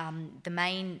the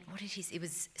main, it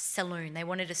was saloon. They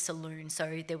wanted a saloon,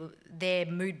 so their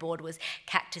mood board was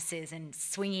cactuses and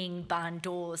swinging barn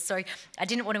doors. So I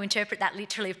didn't want to interpret that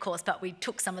literally, of course, but we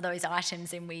took some of those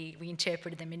items and we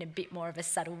interpreted them in a bit more of a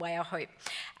subtle way, I hope.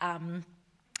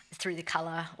 Through the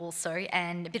colour also,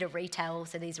 and a bit of retail,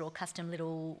 so these are all custom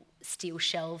little steel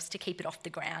shelves to keep it off the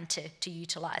ground to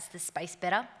utilise the space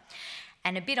better.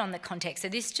 And a bit on the context, so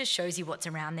this just shows you what's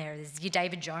around there. There's your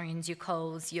David Jones, your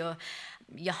Coles, your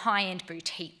high-end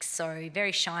boutiques, so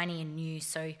very shiny and new,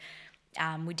 so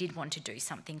we did want to do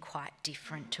something quite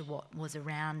different to what was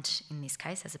around in this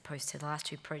case, as opposed to the last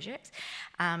two projects.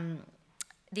 The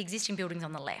existing building's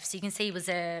on the left, so you can see it was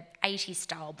a 80s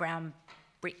style brown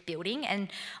brick building, and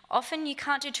often you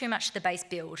can't do too much to the base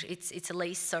build. It's a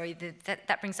lease, so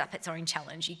that brings up its own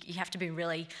challenge. You have to be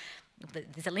really,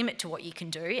 there's a limit to what you can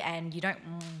do, and you don't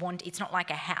want, it's not like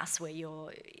a house where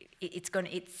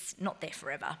it's not there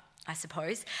forever, I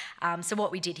suppose. So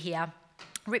what we did here,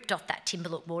 ripped off that timber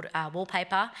look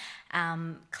wallpaper,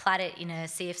 clad it in a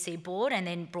CFC board, and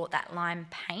then brought that lime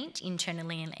paint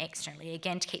internally and externally,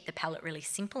 again to keep the palette really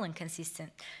simple and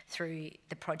consistent through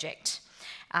the project.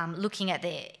 Looking at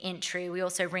the entry, we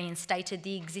also reinstated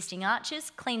the existing arches,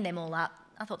 cleaned them all up.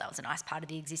 I thought that was a nice part of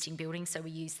the existing building, so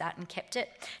we used that and kept it,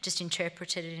 just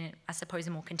interpreted it in, I suppose, a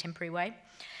more contemporary way.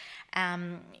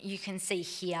 You can see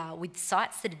here, with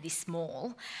sites that are this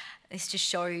small, this just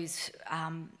shows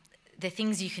the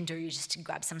things you can do just to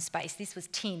grab some space. This was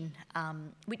tin,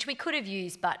 which we could have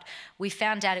used, but we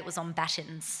found out it was on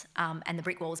battens and the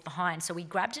brick wall was behind. So we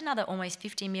grabbed another almost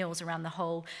 50 mils around the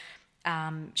whole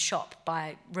shop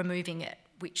by removing it,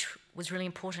 which was really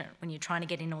important when you're trying to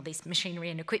get in all this machinery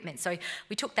and equipment. So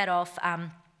we took that off.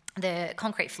 The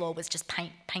concrete floor was just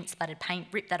splattered paint,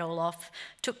 ripped that all off,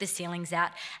 took the ceilings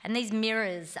out. And these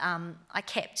mirrors I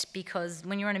kept, because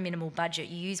when you're on a minimal budget,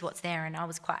 you use what's there, and I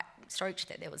was quite stoked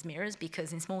that there was mirrors,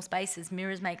 because in small spaces,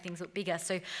 mirrors make things look bigger.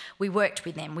 So we worked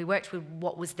with them. We worked with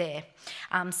what was there.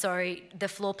 So the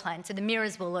floor plan, so the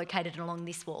mirrors were located along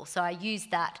this wall. So I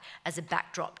used that as a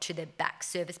backdrop to the back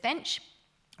service bench,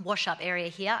 wash-up area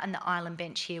here, and the island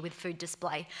bench here with food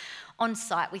display. On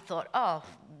site, we thought,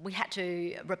 we had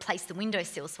to replace the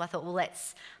windowsill, so I thought, well,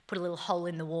 let's put a little hole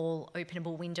in the wall,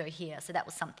 openable window here. So that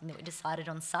was something that we decided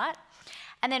on site.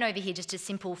 And then over here, just a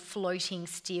simple floating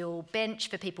steel bench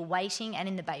for people waiting, and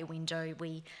in the bay window,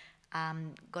 we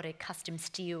got a custom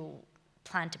steel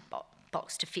planter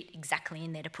box to fit exactly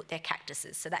in there to put their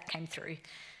cactuses. So that came through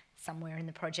somewhere in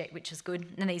the project, which was good.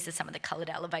 And these are some of the coloured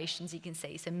elevations you can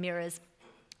see. So mirrors,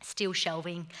 steel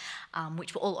shelving,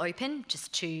 which were all open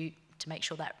just to to make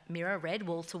sure that mirror red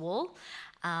wall to wall,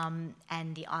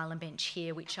 and the island bench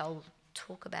here, which I'll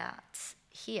talk about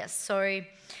here. So,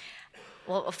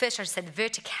 well, first I should say the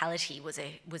verticality was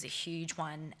a huge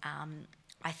one.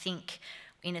 I think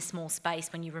in a small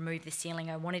space, when you remove the ceiling,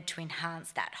 I wanted to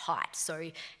enhance that height.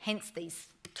 So hence these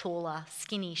taller,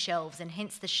 skinny shelves, and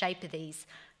hence the shape of these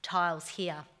tiles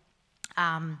here.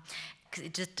 Because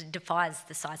it just defies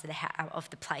the size of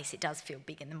the place. It does feel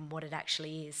bigger than what it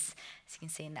actually is. As you can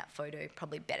see in that photo,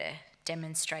 probably better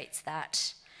demonstrates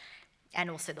that. And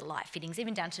also the light fittings,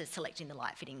 even down to selecting the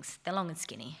light fittings. They're long and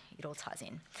skinny, it all ties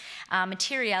in.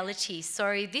 Materiality,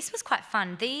 so this was quite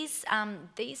fun. These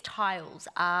tiles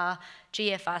are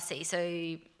GFRC,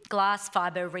 so glass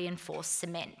fibre reinforced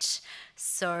cement.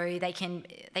 So they can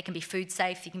be food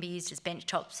safe, they can be used as bench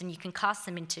tops, and you can cast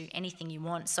them into anything you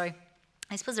want. So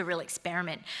this was a real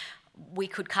experiment. We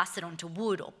could cast it onto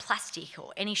wood or plastic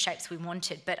or any shapes we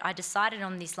wanted, but I decided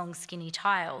on this long skinny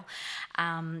tile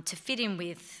to fit in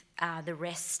with the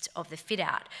rest of the fit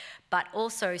out, but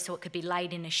also so it could be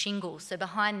laid in a shingle. So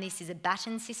behind this is a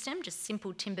batten system, just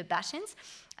simple timber battens,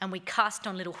 and we cast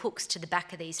on little hooks to the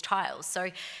back of these tiles. So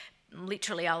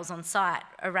literally I was on site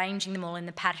arranging them all in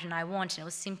the pattern I want, and it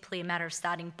was simply a matter of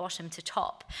starting bottom to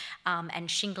top and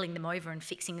shingling them over and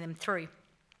fixing them through.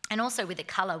 And also with the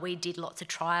colour, we did lots of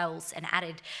trials and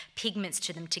added pigments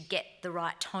to them to get the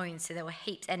right tone. So there were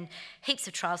heaps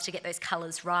of trials to get those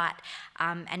colours right,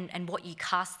 and what you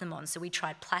cast them on. So we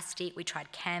tried plastic, we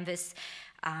tried canvas.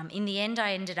 In the end,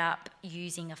 I ended up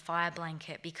using a fire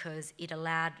blanket because it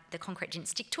allowed, the concrete didn't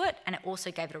stick to it, and it also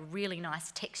gave it a really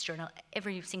nice texture, and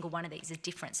every single one of these is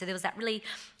different. So there was that really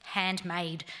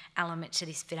handmade element to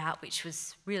this fit out, which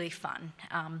was really fun.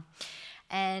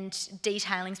 And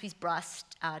detailings with brass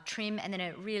trim, and then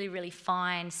a really, really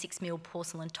fine 6mm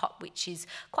porcelain top, which is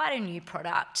quite a new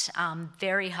product,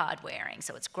 very hard wearing,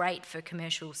 so it's great for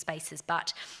commercial spaces,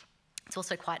 but it's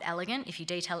also quite elegant if you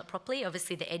detail it properly.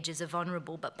 Obviously the edges are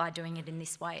vulnerable, but by doing it in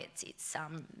this way, it's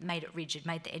made it rigid,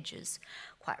 made the edges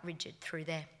quite rigid through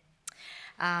there.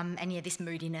 And yeah, this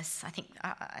moodiness, I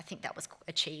think that was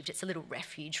achieved. It's a little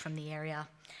refuge from the area.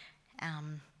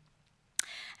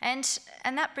 And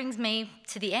that brings me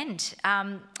to the end.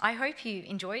 I hope you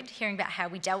enjoyed hearing about how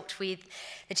we dealt with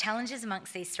the challenges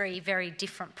amongst these three very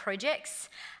different projects,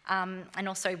 and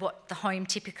also what the home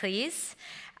typically is.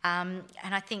 And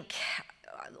I think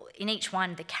in each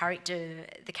one, the character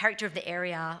of the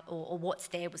area or what's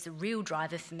there was a real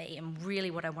driver for me, and really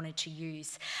what I wanted to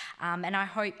use. And I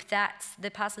hope that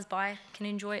the passers-by can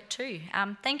enjoy it too.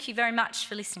 Thank you very much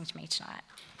for listening to me tonight.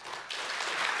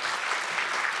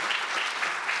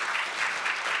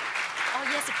 Oh,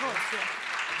 yes, of course, yeah.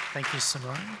 Thank you,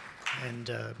 Simone.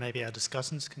 And maybe our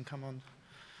discussants can come on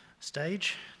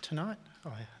stage tonight.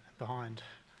 Oh, yeah, behind.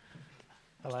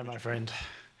 Hello, my friend.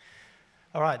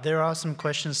 All right, there are some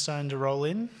questions starting to roll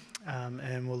in,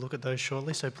 and we'll look at those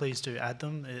shortly, so please do add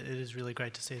them. It is really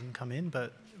great to see them come in,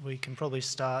 but we can probably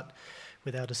start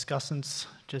with our discussants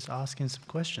just asking some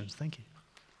questions. Thank you.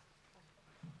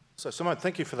 So, Simone,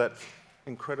 thank you for that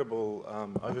incredible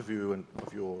overview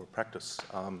of your practice.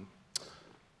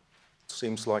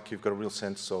 Seems like you've got a real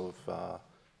sense of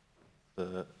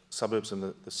the suburbs and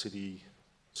the cities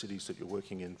that you're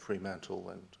working in,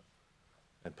 Fremantle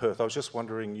and Perth. I was just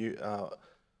wondering,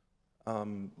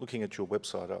 looking at your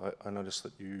website, I noticed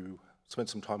that you spent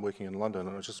some time working in London,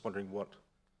 and I was just wondering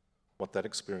what that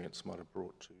experience might have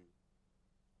brought to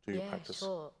your practice.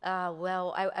 Sure.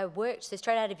 Well, I worked, so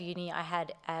straight out of uni, I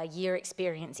had a year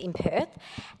experience in Perth,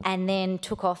 and then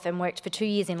took off and worked for 2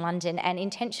 years in London, and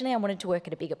intentionally I wanted to work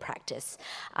at a bigger practice.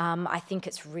 I think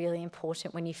it's really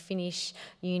important when you finish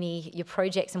uni, your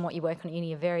projects and what you work on at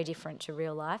uni are very different to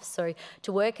real life. So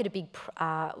to work at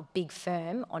a big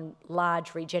firm on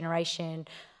large regeneration,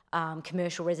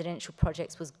 commercial residential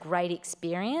projects was great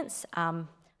experience.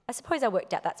 I suppose I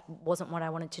worked out that wasn't what I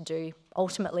wanted to do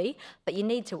ultimately, but you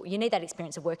need that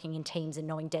experience of working in teams and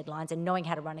knowing deadlines and knowing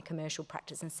how to run a commercial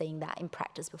practice and seeing that in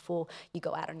practice before you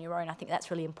go out on your own. I think that's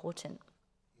really important.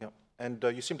 Yeah, and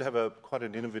you seem to have quite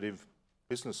an innovative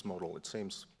business model. It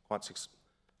seems quite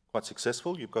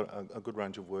successful. You've got a good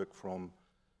range of work from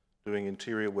doing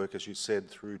interior work, as you said,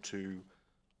 through to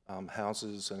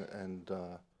houses and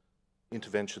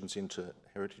interventions into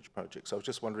heritage projects. I was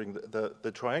just wondering,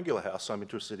 the triangular house I'm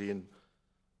interested in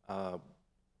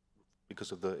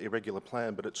because of the irregular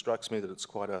plan, but it strikes me that it's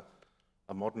quite a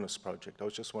modernist project. I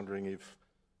was just wondering if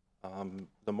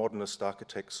the modernist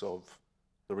architects of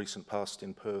the recent past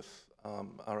in Perth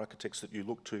are architects that you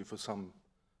look to for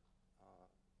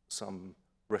some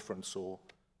reference or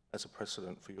as a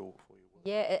precedent for your work.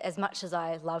 Yeah, as much as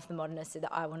I love the modernists, the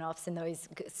Iwanovs and those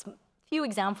few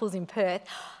examples in Perth.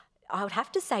 I would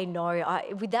have to say no.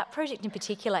 With that project in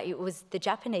particular, it was the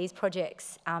Japanese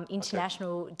projects,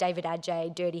 International, David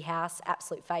Adjaye, Dirty House,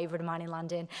 absolute favourite of mine in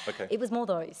London. Okay. It was more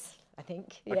those, I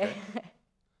think. Yeah. Okay.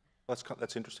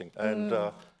 That's interesting. And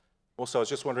also, I was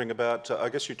just wondering about, I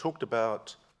guess you talked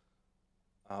about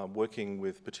working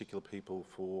with particular people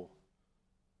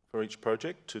for each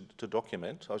project to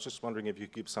document. I was just wondering if you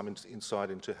could give some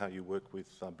insight into how you work with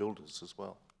builders as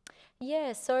well.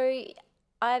 Yeah, so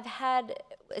I've had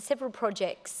several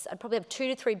projects. I probably have 2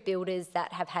 to 3 builders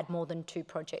that have had more than 2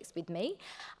 projects with me.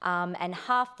 And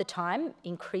half the time,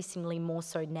 increasingly more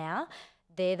so now,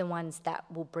 they're the ones that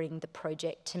will bring the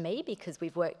project to me because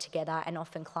we've worked together, and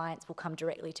often clients will come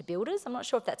directly to builders. I'm not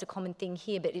sure if that's a common thing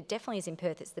here, but it definitely is in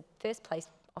Perth. It's the first place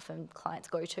often clients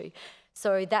go to.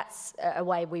 So that's a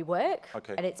way we work,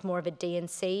 and it's more of a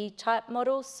D&C type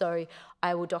model. So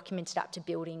I will document it up to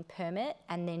building permit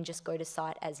and then just go to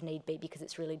site as need be because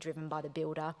it's really driven by the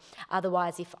builder.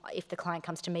 Otherwise, if the client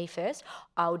comes to me first,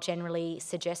 I'll generally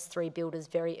suggest 3 builders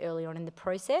very early on in the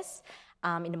process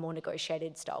in a more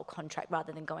negotiated style contract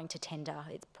rather than going to tender.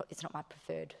 It's not my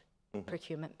preferred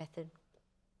procurement method.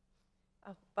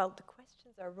 Oh, well, the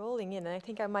questions are rolling in, and I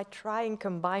think I might try and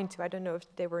combine 2. I don't know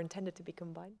if they were intended to be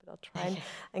combined, but I'll try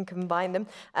and combine them.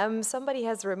 Somebody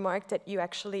has remarked that you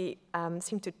actually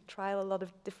seem to trial a lot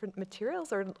of different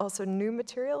materials or also new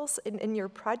materials in your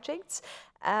projects.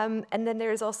 And then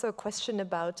there is also a question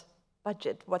about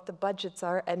budget, what the budgets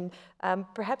are, and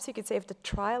perhaps you could say if the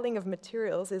trialing of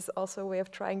materials is also a way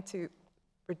of trying to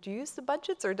reduce the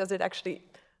budgets, or does it actually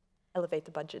elevate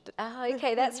the budget? Oh,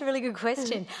 okay, that's a really good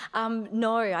question.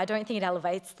 No, I don't think it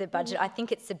elevates the budget. I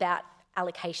think it's about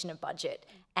allocation of budget.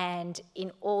 And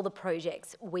in all the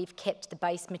projects, we've kept the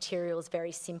base materials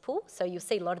very simple. So you'll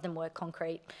see a lot of them were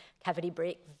concrete, cavity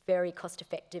brick, very cost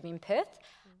effective in Perth.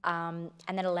 And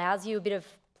that allows you a bit of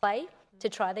play to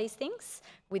try these things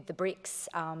with the bricks,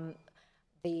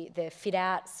 the fit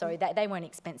out, so they weren't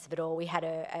expensive at all. We had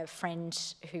a friend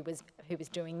who was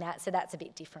doing that, so that's a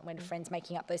bit different when a friend's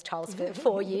making up those tiles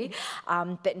for you.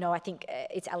 But no, I think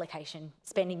it's allocation,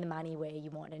 spending the money where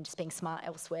you want and just being smart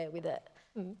elsewhere with it.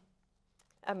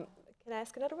 Can I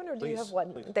ask another one, or do Please, you have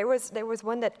one? please. There was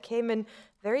one that came in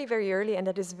very, very early, and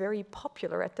that is very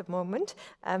popular at the moment.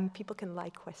 People can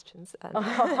like questions.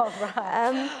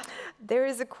 There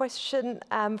is a question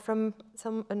from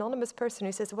some anonymous person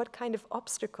who says, what kind of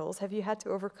obstacles have you had to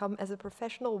overcome as a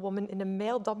professional woman in a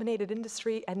male-dominated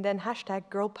industry, and then hashtag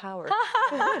girl power?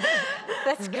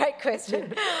 That's a great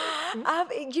question.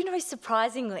 You know,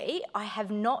 surprisingly, I have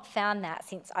not found that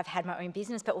since I've had my own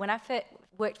business, but when I first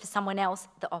worked for someone else,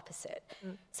 the opposite.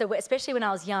 So especially when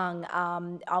I was young,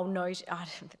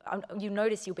 you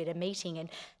notice you'll be at a meeting, and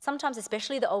sometimes,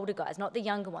 especially the older guys, not the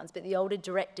younger ones, but the older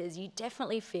directors, you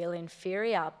definitely feel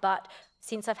inferior. But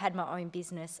since I've had my own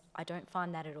business, I don't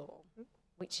find that at all,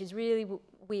 which is really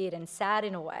weird and sad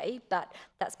in a way, but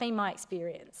that's been my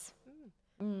experience.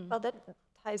 Well, that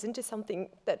ties into something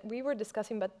that we were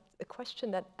discussing, but a question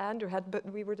that Andrew had, but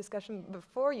we were discussing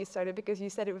before you started, because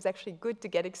you said it was actually good to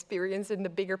get experience in the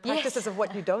bigger practices of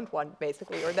what you don't want,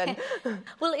 basically, or then...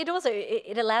 Well, it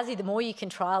allows you, the more you can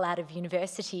trial out of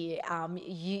university,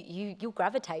 you'll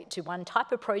gravitate to one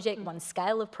type of project, one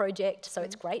scale of project, so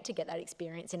it's great to get that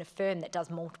experience in a firm that does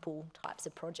multiple types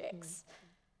of projects.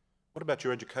 What about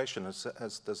your education?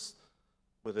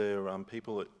 Were there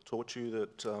people that taught you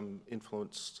that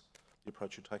influenced the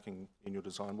approach you're taking in your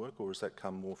design work, or has that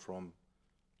come more from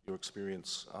your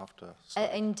experience after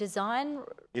study? In design?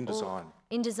 In design.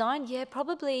 In design, yeah,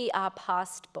 probably our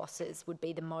past bosses would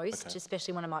be the most,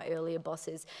 especially one of my earlier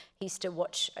bosses. He used to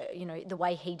watch, the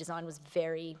way he designed was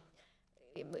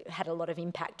had a lot of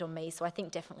impact on me. So I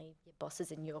think definitely your bosses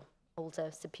and your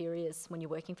older superiors when you're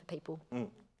working for people.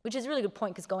 Which is a really good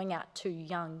point, because going out too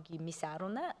young, you miss out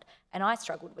on that. And I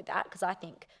struggled with that, because I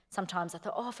think sometimes I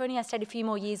thought, if only I stayed a few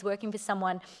more years working for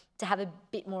someone to have a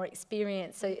bit more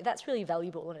experience. So that's really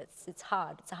valuable, and it's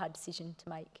hard. It's a hard decision to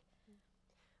make.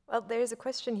 Well, there's a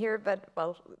question here, but,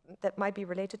 that might be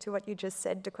related to what you just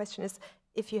said. The question is,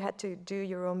 if you had to do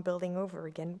your own building over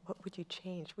again, what would you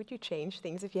change? Would you change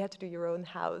things if you had to do your own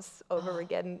house over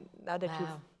again, now that you've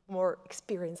more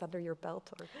experience under your belt?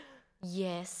 Or?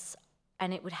 Yes.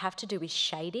 And it would have to do with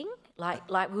shading, I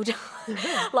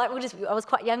was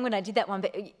quite young when I did that one,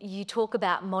 but you talk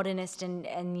about modernist and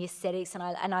the aesthetics, and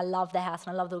I love the house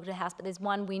and I love the look of the house, but there's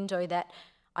one window that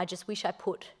I just wish I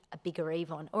put a bigger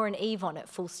eave on, or an eave on it,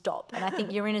 full stop. And I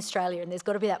think you're in Australia, and there's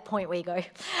got to be that point where you go,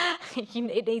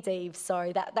 it needs eaves.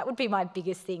 So that would be my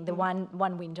biggest thing, the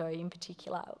one window in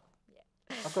particular.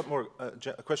 Yeah. I've got more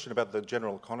a question about the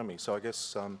general economy. So I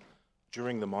guess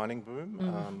during the mining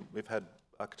boom, we've had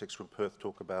architects from Perth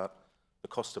talk about the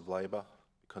cost of labour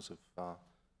because of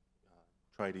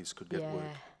tradies could get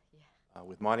work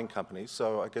with mining companies.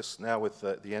 So I guess now with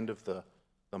the end of the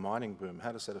mining boom,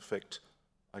 how does that affect,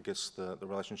 I guess, the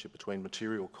relationship between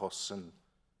material costs and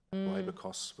labour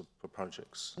costs for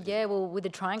projects? Yeah, well, with the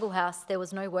Triangle House, there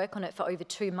was no work on it for over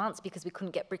 2 months because we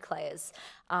couldn't get bricklayers.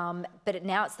 But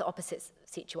now it's the opposite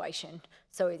situation.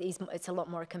 So it's a lot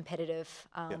more competitive.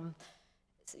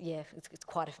 It's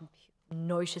quite a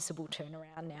noticeable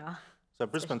turnaround now. So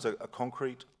Brisbane's a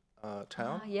concrete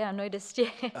town? Yeah, I noticed, yeah,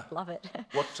 love it.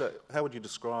 How would you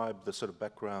describe the sort of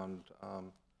background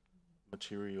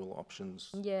material options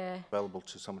available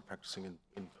to someone practising in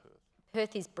Perth?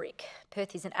 Perth is brick.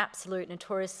 Perth is an absolute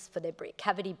notorious for their brick,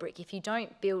 cavity brick. If you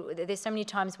don't build, there's so many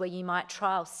times where you might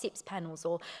trial SIPS panels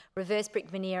or reverse brick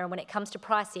veneer, and when it comes to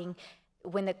pricing,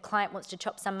 when the client wants to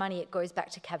chop some money, it goes back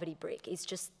to cavity brick. It's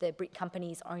just the brick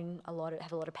companies have a lot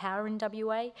of power in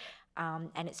WA,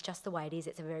 and it's just the way it is.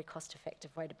 It's a very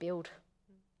cost-effective way to build.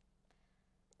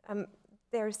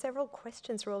 There are several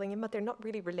questions rolling in, but they're not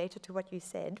really related to what you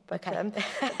said. But Okay.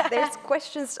 there's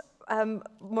questions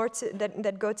more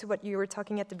that go to what you were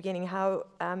talking at the beginning, how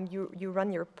you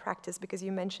run your practice, because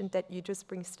you mentioned that you just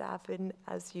bring staff in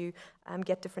as you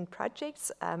get different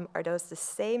projects. Are those the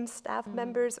same staff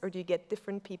members, or do you get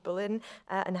different people in,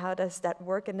 and how does that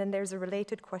work? And then there's a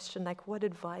related question, like what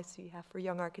advice do you have for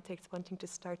young architects wanting to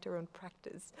start their own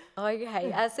practice?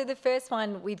 Okay, so the first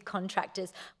one with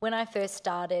contractors, when I first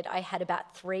started, I had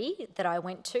about 3 that I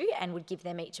went to and would give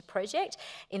them each a project.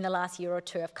 In the last year or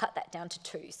 2, I've cut that down to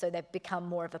 2, so they've become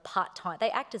more of a part-time,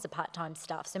 they act as a part-time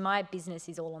staff. So my business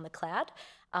is all on the cloud,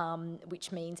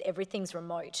 which means everything's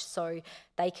remote, so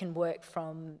they can work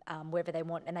from wherever they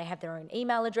want, and they have their own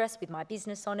email address with my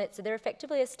business on it, so they're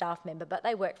effectively a staff member, but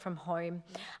they work from home,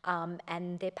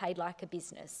 and they're paid like a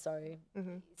business, so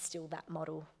it's still that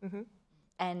model.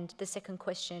 And the second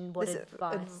question, what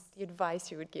advice? The advice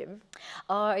you would give?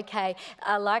 Oh, okay.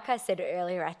 Like I said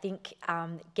earlier, I think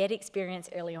get experience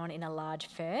early on in a large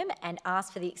firm and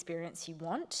ask for the experience you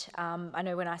want. I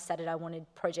know when I started, I wanted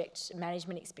project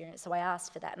management experience, so I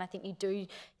asked for that. And I think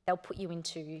they'll put you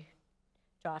into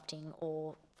drafting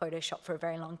or Photoshop for a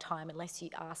very long time unless you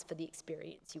ask for the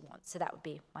experience you want. So that would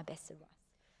be my best advice.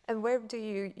 And where do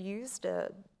you use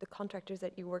the contractors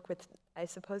that you work with? I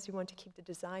suppose you want to keep the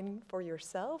design for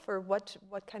yourself, or what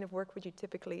kind of work would you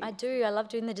typically? I do. I love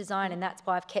doing the design, and that's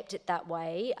why I've kept it that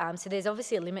way. So there's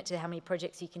obviously a limit to how many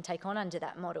projects you can take on under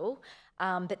that model,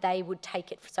 but they would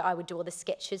take it. So I would do all the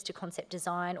sketches to concept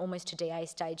design, almost to DA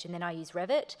stage, and then I use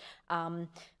Revit,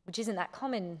 which isn't that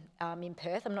common in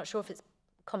Perth. I'm not sure if it's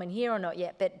common here or not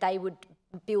yet, but they would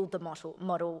build the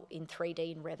model in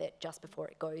 3D in Revit just before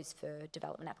it goes for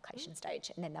development application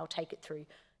stage, and then they'll take it through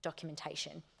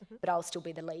documentation. But I'll still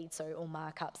be the lead, so all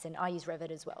markups, and I use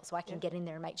Revit as well, so I can get in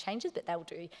there and make changes, but they'll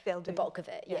do the bulk of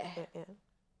it. Yeah.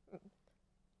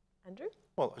 Andrew?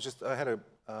 Well, I had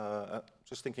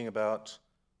just thinking about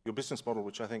your business model,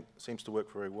 which I think seems to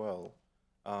work very well.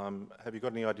 Have you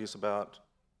got any ideas about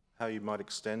how you might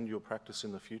extend your practice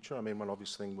in the future? I mean, one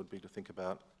obvious thing would be to think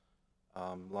about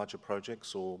larger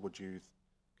projects, or would you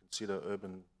consider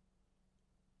urban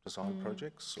design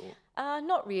projects? Or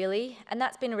Not really, and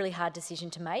that's been a really hard decision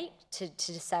to make, to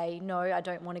say, no, I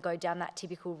don't want to go down that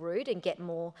typical route and get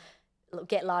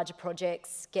larger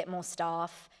projects, get more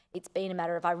staff. It's been a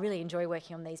matter of I really enjoy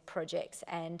working on these projects,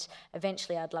 and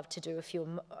eventually I'd love to do a few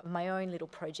of my own little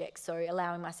projects, so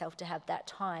allowing myself to have that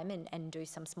time and do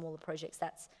some smaller projects,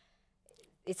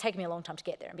 it's taken me a long time to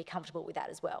get there and be comfortable with that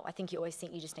as well. I think you always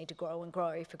think you just need to grow and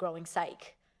grow for growing's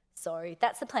sake. So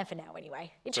that's the plan for now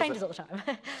anyway. It changes all the time.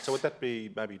 So would that be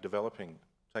maybe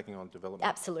taking on development?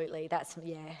 Absolutely,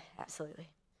 absolutely.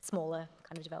 Smaller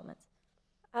kind of developments.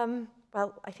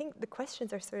 Well, I think the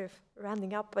questions are sort of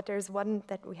rounding up, but there's one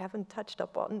that we haven't touched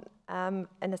up on, and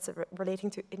it's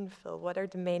relating to infill. What are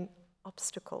the main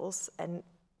obstacles, and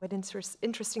what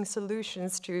interesting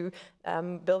solutions to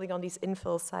building on these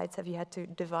infill sites have you had to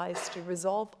devise to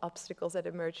resolve obstacles that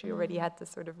emerge? You already had the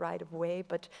sort of right of way,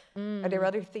 but are there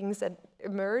other things that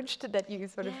emerged that you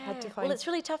sort of had to find? Well, it's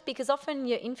really tough because often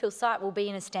your infill site will be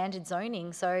in a standard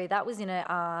zoning. So that was in a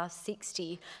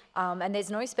R60, and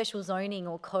there's no special zoning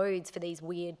or codes for these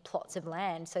weird plots of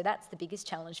land. So that's the biggest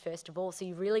challenge, first of all. So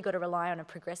you've really got to rely on a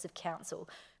progressive council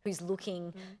who's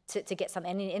looking to get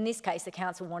something. And in this case, the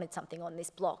council wanted something on this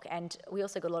block. And we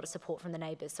also got a lot of support from the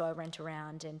neighbours. So I went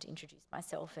around and introduced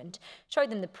myself and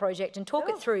showed them the project and talk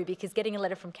it through, because getting a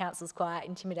letter from council is quite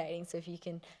intimidating. So if you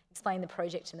can explain the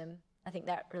project to them, I think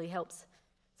that really helps.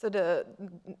 So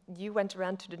you went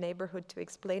around to the neighbourhood to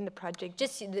explain the project?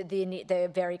 Just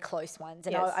the very close ones,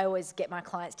 and Yes. I always get my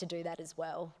clients to do that as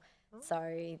well. So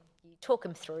you talk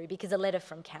them through, because a letter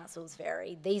from councils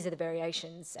vary. These are the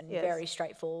variations, and Yes. very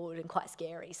straightforward and quite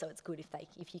scary. So it's good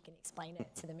if you can explain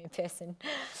it to them in person.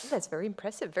 That's very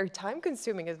impressive, very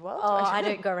time-consuming as well. Oh, I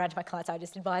don't go around to my clients. I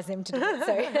just advise them to do it.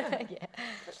 So yeah.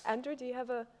 Andrew, do you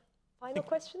have a final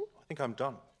question? I think I'm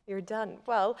done. You're done.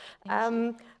 Well,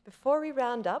 before we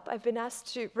round up, I've been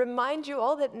asked to remind you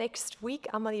all that next week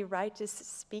Amalie Wright is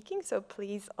speaking, so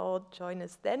please all join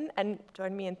us then, and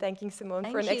join me in thanking Simone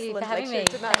for an excellent Thank you for having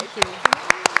lecture me. tonight. Thank you.